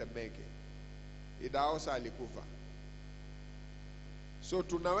yote itetemeke. Idahosa alikufa. So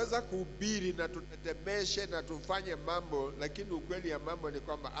tunaweza kuhubiri na tutetemeshe na tufanye mambo, lakini ukweli ya mambo ni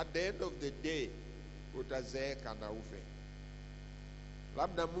kwamba at the end of the day utazeeka na ufe.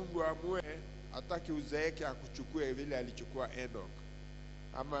 Labda Mungu amue hataki uzeeke akuchukue vile alichukua Enoch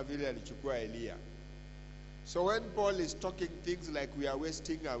ama vile alichukua Elia. So when Paul is talking things like we are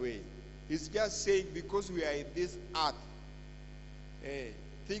wasting away, he's just saying because we are in this earth,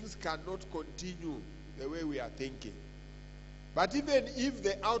 things cannot continue the way we are thinking. But even if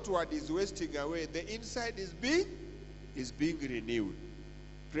the outward is wasting away, the inside is being renewed.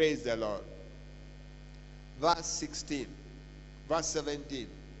 Praise the Lord. Verse 17.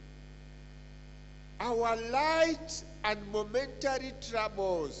 Our light and momentary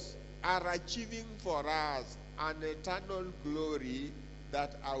troubles are achieving for us an eternal glory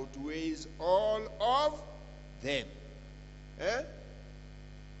that outweighs all of them.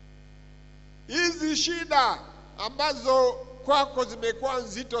 Hizi shida ambazo kwako zimekuwa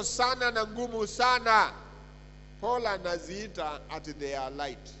nzito sana na ngumu sana, Paul anaziita at they are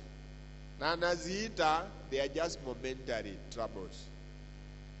light. Na anaziita they are just momentary troubles.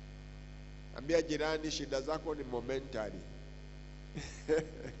 Ambia jirani shida zako ni momentary.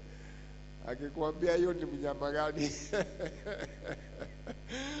 Akikwambia hiyo ni mnyama gani?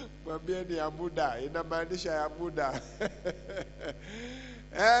 Mwambie ni ya muda, inamaanisha ya muda.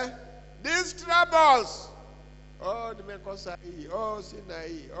 These troubles. Oh, nimekosa hii. Oh, sina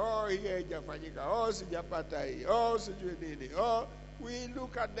hii. Oh, hii haijafanyika. Oh, sijapata hii. Oh, sijui nini. Oh, we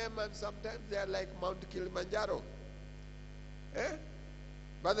look at them and sometimes they are like Mount Kilimanjaro.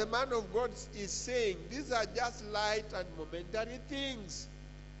 But the man of God is saying these are just light and momentary things.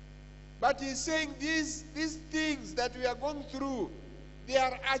 But he's saying these things that we are going through, they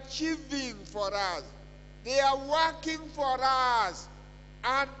are achieving for us. They are working for us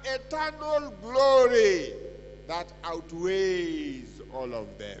an eternal glory that outweighs all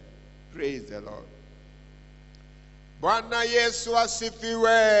of them. Praise the Lord. Bwana Yesu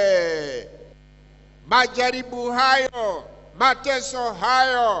asifiwe. Majaribu hayo, mateso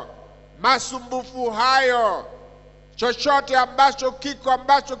hayo, masumbufu hayo, chochote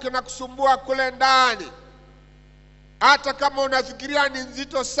ambacho kinakusumbua kule ndani, hata kama unafikiria ni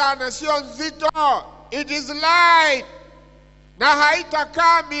nzito sana, sio nzito. It is light. Na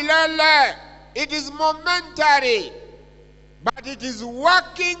haitakaa milele. It is momentary. But it is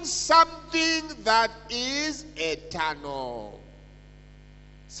working something that is eternal.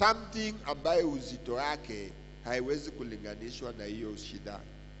 Something ambayo uzito wake haiwezi kulinganishwa na hiyo shida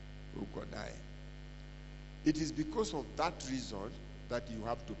uko naye. It is because of that reason that you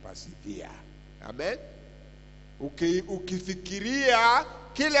have to persevere. Amen. Ukifikiria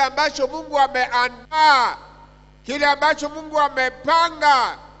kile ambacho Mungu ameandaa, kile ambacho Mungu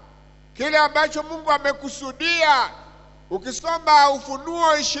amepanga, kile ambacho Mungu amekusudia, ukisoma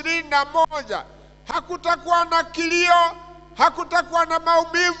Ufunuo 21, hakutakuwa na kilio, hakutakuwa na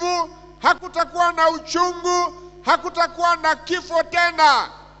maumivu, hakutakuwa na uchungu, hakutakuwa na kifo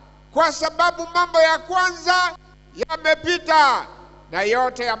tena, kwa sababu mambo ya kwanza yamepita na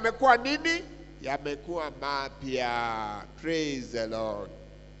yote yamekuwa nini? Yamekuwa mapya. Praise the Lord.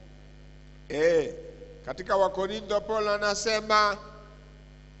 Katika Wakorintho Paul anasema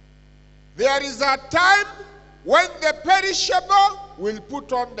there is a time when the perishable will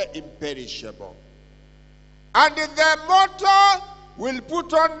put on the imperishable, and the mortal will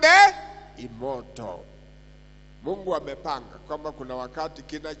put on the immortal. Mungu amepanga kwamba kuna wakati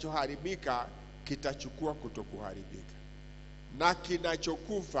kinachoharibika kitachukua kutokuharibika, na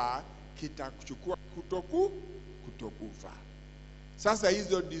kinachokufa kitachukua kutokufa. Sasa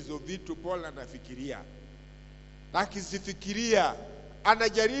hizo ndizo vitu Paul anafikiria. Akisifikiria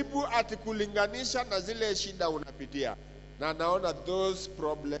anajaribu atikulinganisha na zile shida unapitia, na anaona those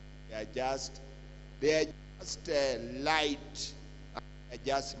problems they are just light, they are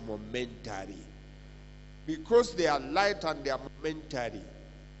just momentary. Because they are light and they are momentary,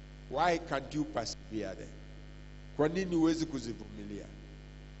 why can't you persevere them? Kwa nini huwezi kuzivumilia?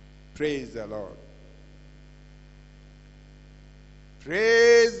 Praise the Lord.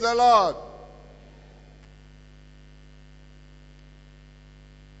 Praise the Lord.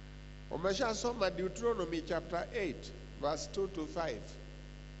 Umeshasoma Deuteronomy chapter 8 verse 2 to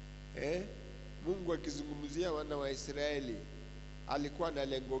 5. Mungu akizungumzia wana wa Israeli alikuwa na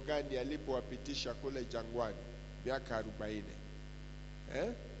lengo gani alipowapitisha kule jangwani miaka 40?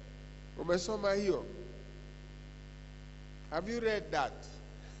 Umesoma hiyo? Have you read that?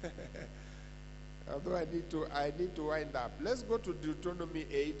 Although I need to wind up. Let's go to Deuteronomy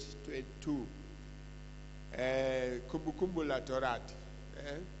 8:22. Kumbukumbu la Torati.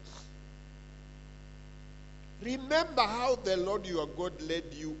 Remember how the Lord your God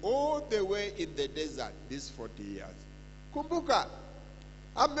led you all the way in the desert these 40 years. Kumbuka,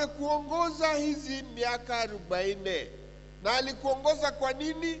 amekuongoza hizi miaka 40. Na alikuongoza kwa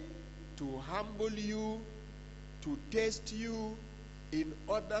nini? To humble you, to test you, in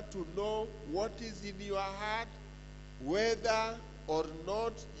order to know what is in your heart, whether or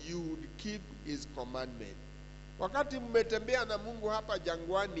not you would keep his commandment. Wakati mmetembea na Mungu hapa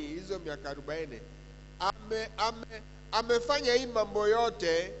jangwani hizo miaka 40, amefanya hii mambo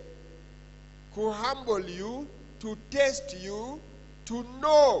yote to humble you, to test you, to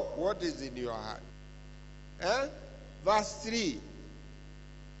know what is in your heart. Verse 3.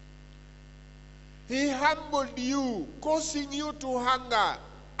 He humbled you, causing you to hunger,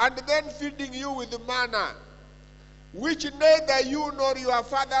 and then feeding you with manna, which neither you nor your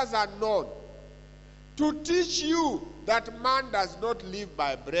fathers had known, to teach you that man does not live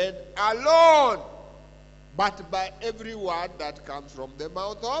by bread alone, but by every word that comes from the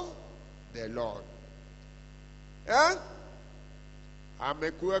mouth of the Lord.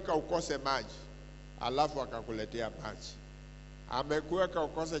 Amekuweka ukose maji, alafu akakuletea maji. Amekuweka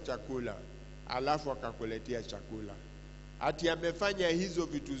ukose chakula, alafu akakuletea chakula. Ati amefanya hizo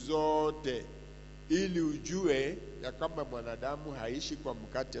vitu zote ili ujue ya kama mwanadamu haishi kwa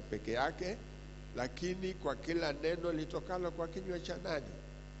mkate peke yake, lakini kwa kila neno litokalo kwa kinywa cha nani?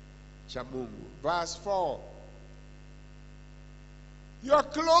 Cha Mungu. Verse 4. Your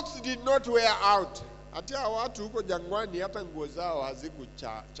clothes did not wear out. Ati watu huko jangwani hata nguo zao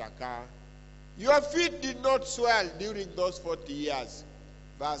hazikuchakaa. Your feet did not swell during those 40 years.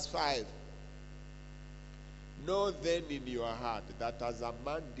 Verse 5. Know then in your heart that as a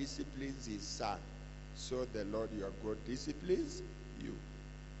man disciplines his son, so the Lord your God disciplines you.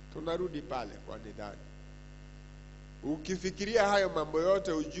 Tunarudi pale kwa nidhamu. Ukifikiria hayo mambo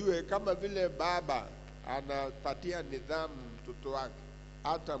yote ujue kama vile baba anapatia nidhamu mtoto wake,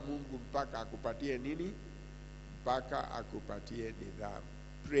 hata Mungu mpaka akupatie nini? Mpaka akupatie nidhamu.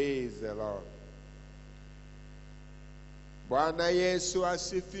 Praise the Lord. Bwana Yesu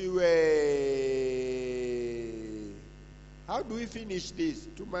asifiwe. How do we finish this?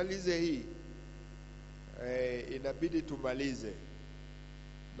 Tumalize hii. Inabidi tumalize.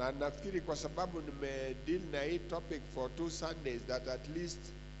 Na nafikiri kwa sababu nimedeal na hii topic for 2 Sundays that at least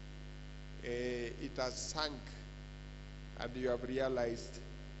it has sunk and you have realized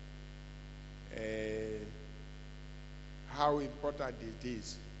how important it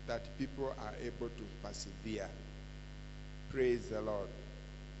is that people are able to persevere. Praise the Lord.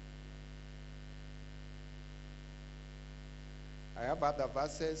 I have other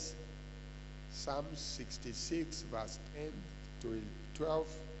verses. Psalm 66 verse 10 to 12.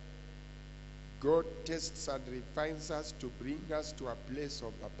 God tests and refines us to bring us to a place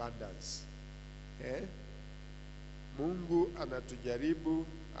of abundance. Mungu anatujaribu,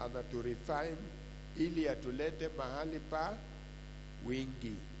 anaturefine ili atulete mahali pa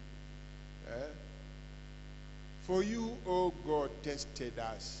wingi. For you, O God, tested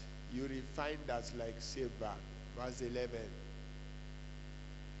us. You refined us like silver. Verse 11.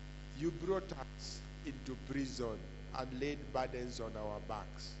 You brought us into prison and laid burdens on our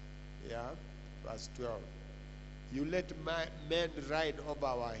backs. Verse 12. You let men ride over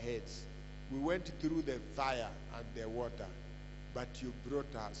our heads. We went through the fire and the water, but you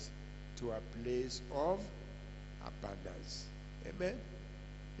brought us to a place of abundance. Amen.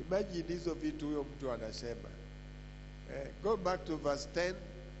 Imagine hizo vitu huyo mtu anasema. Go back to verse 10.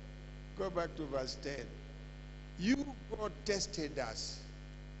 Go back to verse 10. You, God, tested us.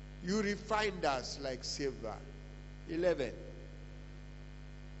 You refined us like silver. 11.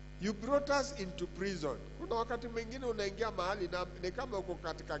 You brought us into prison. Kuna wakati mwingine unaingia mahali na ni kama uko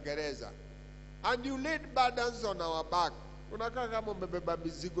katika gereza. And you laid burdens on our back. Unakaa kama umebeba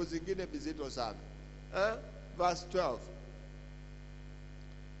mizigo zingine mizito sana. Verse 12.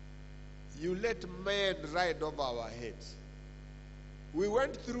 You let men ride over our heads. We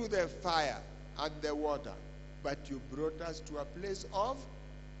went through the fire and the water, but you brought us to a place of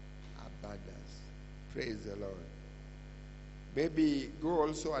abundance. Praise the Lord. Maybe go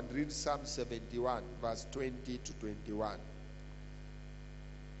also and read Psalm 71, verse 20 to 21.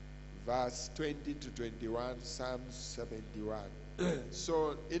 Verse 20 to 21, Psalm 71.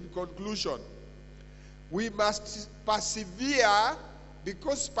 So, in conclusion, we must persevere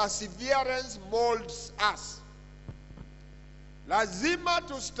because perseverance molds us. Lazima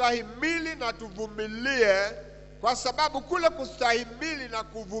tustahimili na tuvumilie kwa sababu kule kustahimili na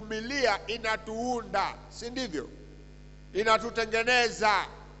kuvumilia inatuunda, si ndivyo? Inatutengeneza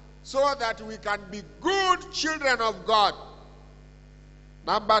so that we can be good children of God.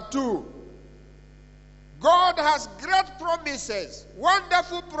 Number 2, God has great promises,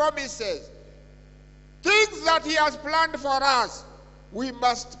 wonderful promises, things that he has planned for us. We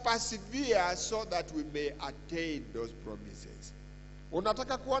must persevere so that we may attain those promises.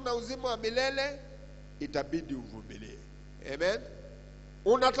 Unataka kuwa na uzima wa milele, itabidi uvumilie. Amen.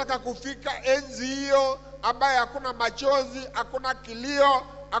 Unataka kufika enzi hiyo ambaye hakuna machozi, hakuna kilio,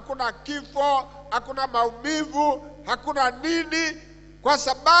 hakuna kifo, hakuna maumivu, hakuna nini, kwa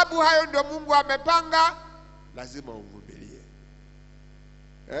sababu hayo ndio Mungu amepanga. Lazima uvumilie.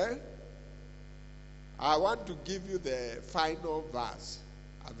 I want to give you the final verse,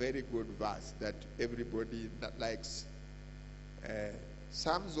 a very good verse that everybody likes.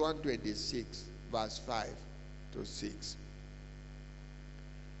 Psalms 126 verse 5 to 6.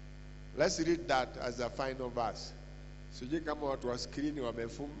 Let's read that as a final verse. Sijui kama watu wa screen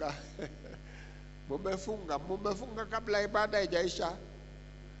wamefunga. Mumefunga kabla ibada haijaisha.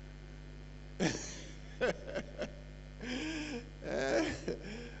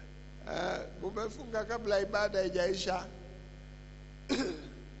 Mumefunga kabla ibada haijaisha.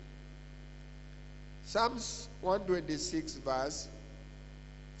 Psalms 126 verse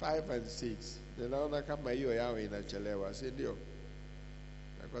 5 and 6. Ninaona kama hiyo yao inachelewa, si ndio?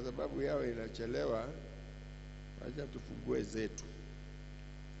 Na kwa sababu yao inachelewa, acha tufungue zetu.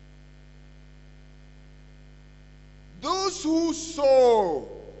 Those who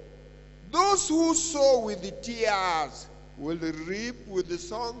sow with the tears will reap with the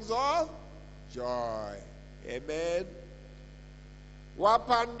songs of joy. Amen.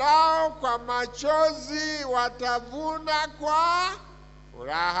 Wapandao kwa machozi watavuna kwa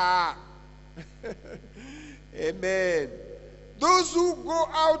furaha. Amen. Those who go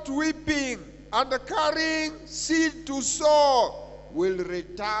out weeping and carrying seed to sow will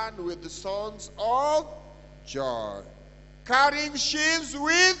return with the songs of joy, carrying sheaves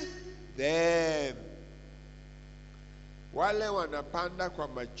with them. Wale wanapanda kwa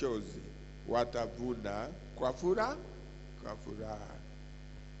machozi watavuna kwa furaha.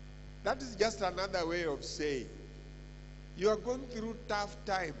 That is just another way of saying you are going through tough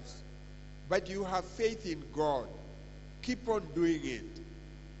times, but you have faith in God. Keep on doing it,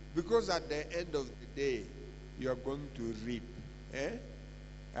 because at the end of the day you are going to reap,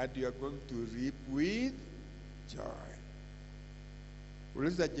 and you are going to reap with joy.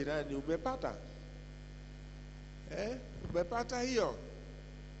 Uliza jirani, umepata? Umepata hiyo?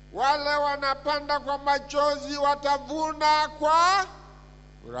 Wale wanapanda kwa machozi watavuna kwa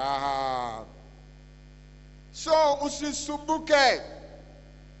furaha. So usisumbuke.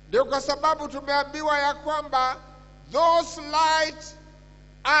 Ndio kwa sababu tumeambiwa ya kwamba those light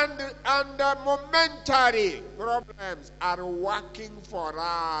and momentary problems are working for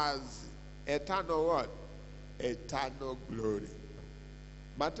us eternal what? Eternal glory.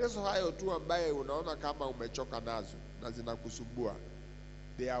 Mateso hayo tu ambaye unaona kama umechoka nazo na zinakusumbua,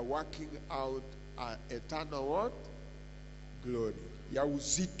 they are working out eternal what? Glory. Ya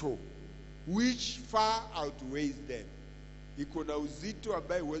uzito which far outweighs them. Iko na uzito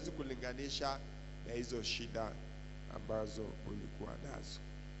ambaye huwezi kulinganisha na hizo shida ambazo ulikuwa nazo.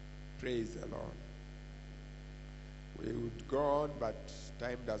 Praise the Lord. We would go on, but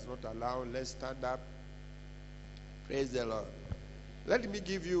time does not allow. Let's stand up. Praise the Lord. Let me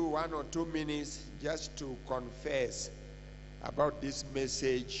give you 1 or 2 minutes just to confess about this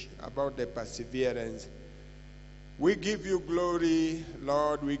message, about the perseverance. We give you glory,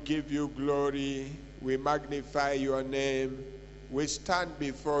 Lord. We give you glory. We magnify your name. We stand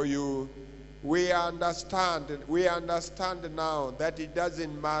before you. We understand now that it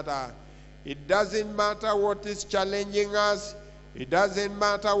doesn't matter. It doesn't matter what is challenging us. It doesn't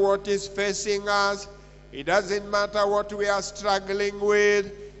matter what is facing us. It doesn't matter what we are struggling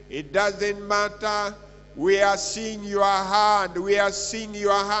with. It doesn't matter. We are seeing your hand. We are seeing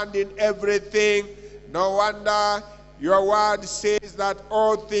your hand in everything. No wonder your word says that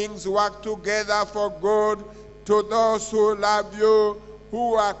all things work together for good to those who love you,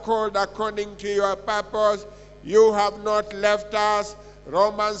 who are called according to your purpose. You have not left us.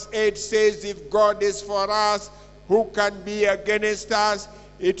 Romans 8 says, if God is for us, who can be against us?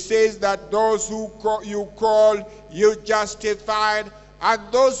 It says that those who you called, you justified, and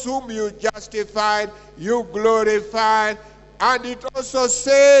those whom you justified, you glorified. And it also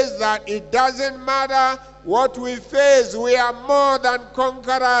says that it doesn't matter what we face, we are more than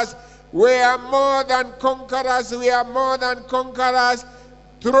conquerors. We are more than conquerors. We are more than conquerors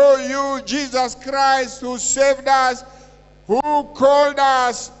through you, Jesus Christ, who saved us, who called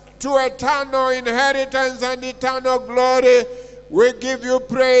us to eternal inheritance and eternal glory. We give you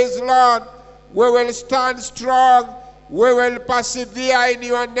praise, Lord. We will stand strong. We will persevere in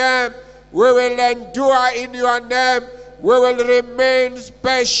your name. We will endure in your name. We will remain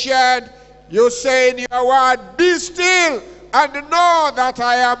patient. You say in your word, be still and know that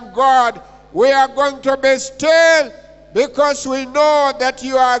I am God. We are going to be still because we know that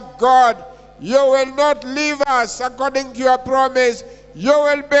you are God. You will not leave us according to your promise. you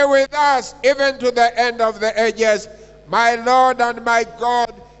will be with us even to the end of the ages. My Lord and my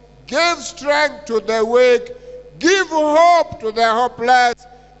God, give strength to the weak, give hope to the hopeless,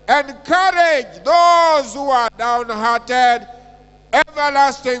 encourage those who are downhearted.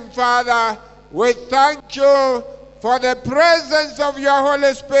 Everlasting Father, we thank you for the presence of your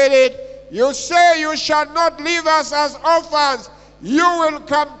Holy Spirit. You say you shall not leave us as orphans. You will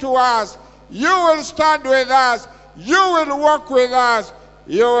come to us. You will stand with us. You will walk with us.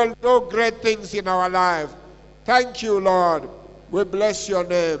 You will do great things in our life. Thank you, Lord. We bless your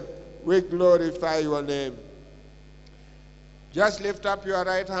name. We glorify your name. Just lift up your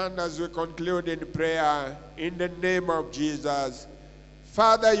right hand as we conclude in prayer in the name of Jesus.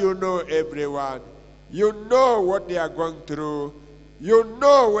 Father, you know everyone. You know what they are going through. You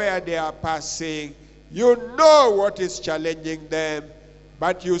know where they are passing. You know what is challenging them.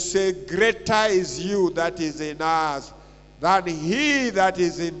 But you say, greater is you that is in us than he that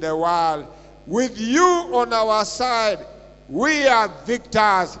is in the world. With you on our side, we are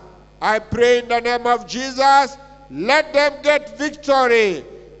victors. I pray in the name of Jesus, let them get victory.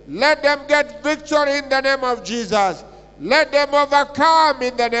 Let them get victory in the name of Jesus. Let them overcome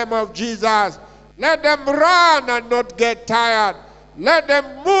in the name of Jesus. Let them run and not get tired. Let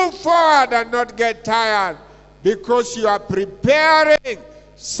them move forward and not get tired, because you are preparing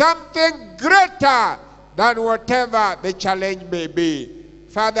something greater than whatever the challenge may be.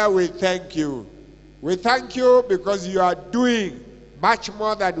 Father, we thank you. We thank you because you are doing much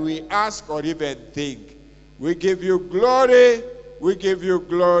more than we ask or even think. We give you glory. We give you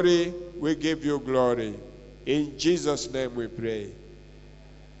glory. We give you glory. In Jesus' name we pray.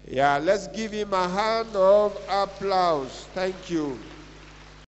 Yeah, let's give him a hand of applause. Thank you.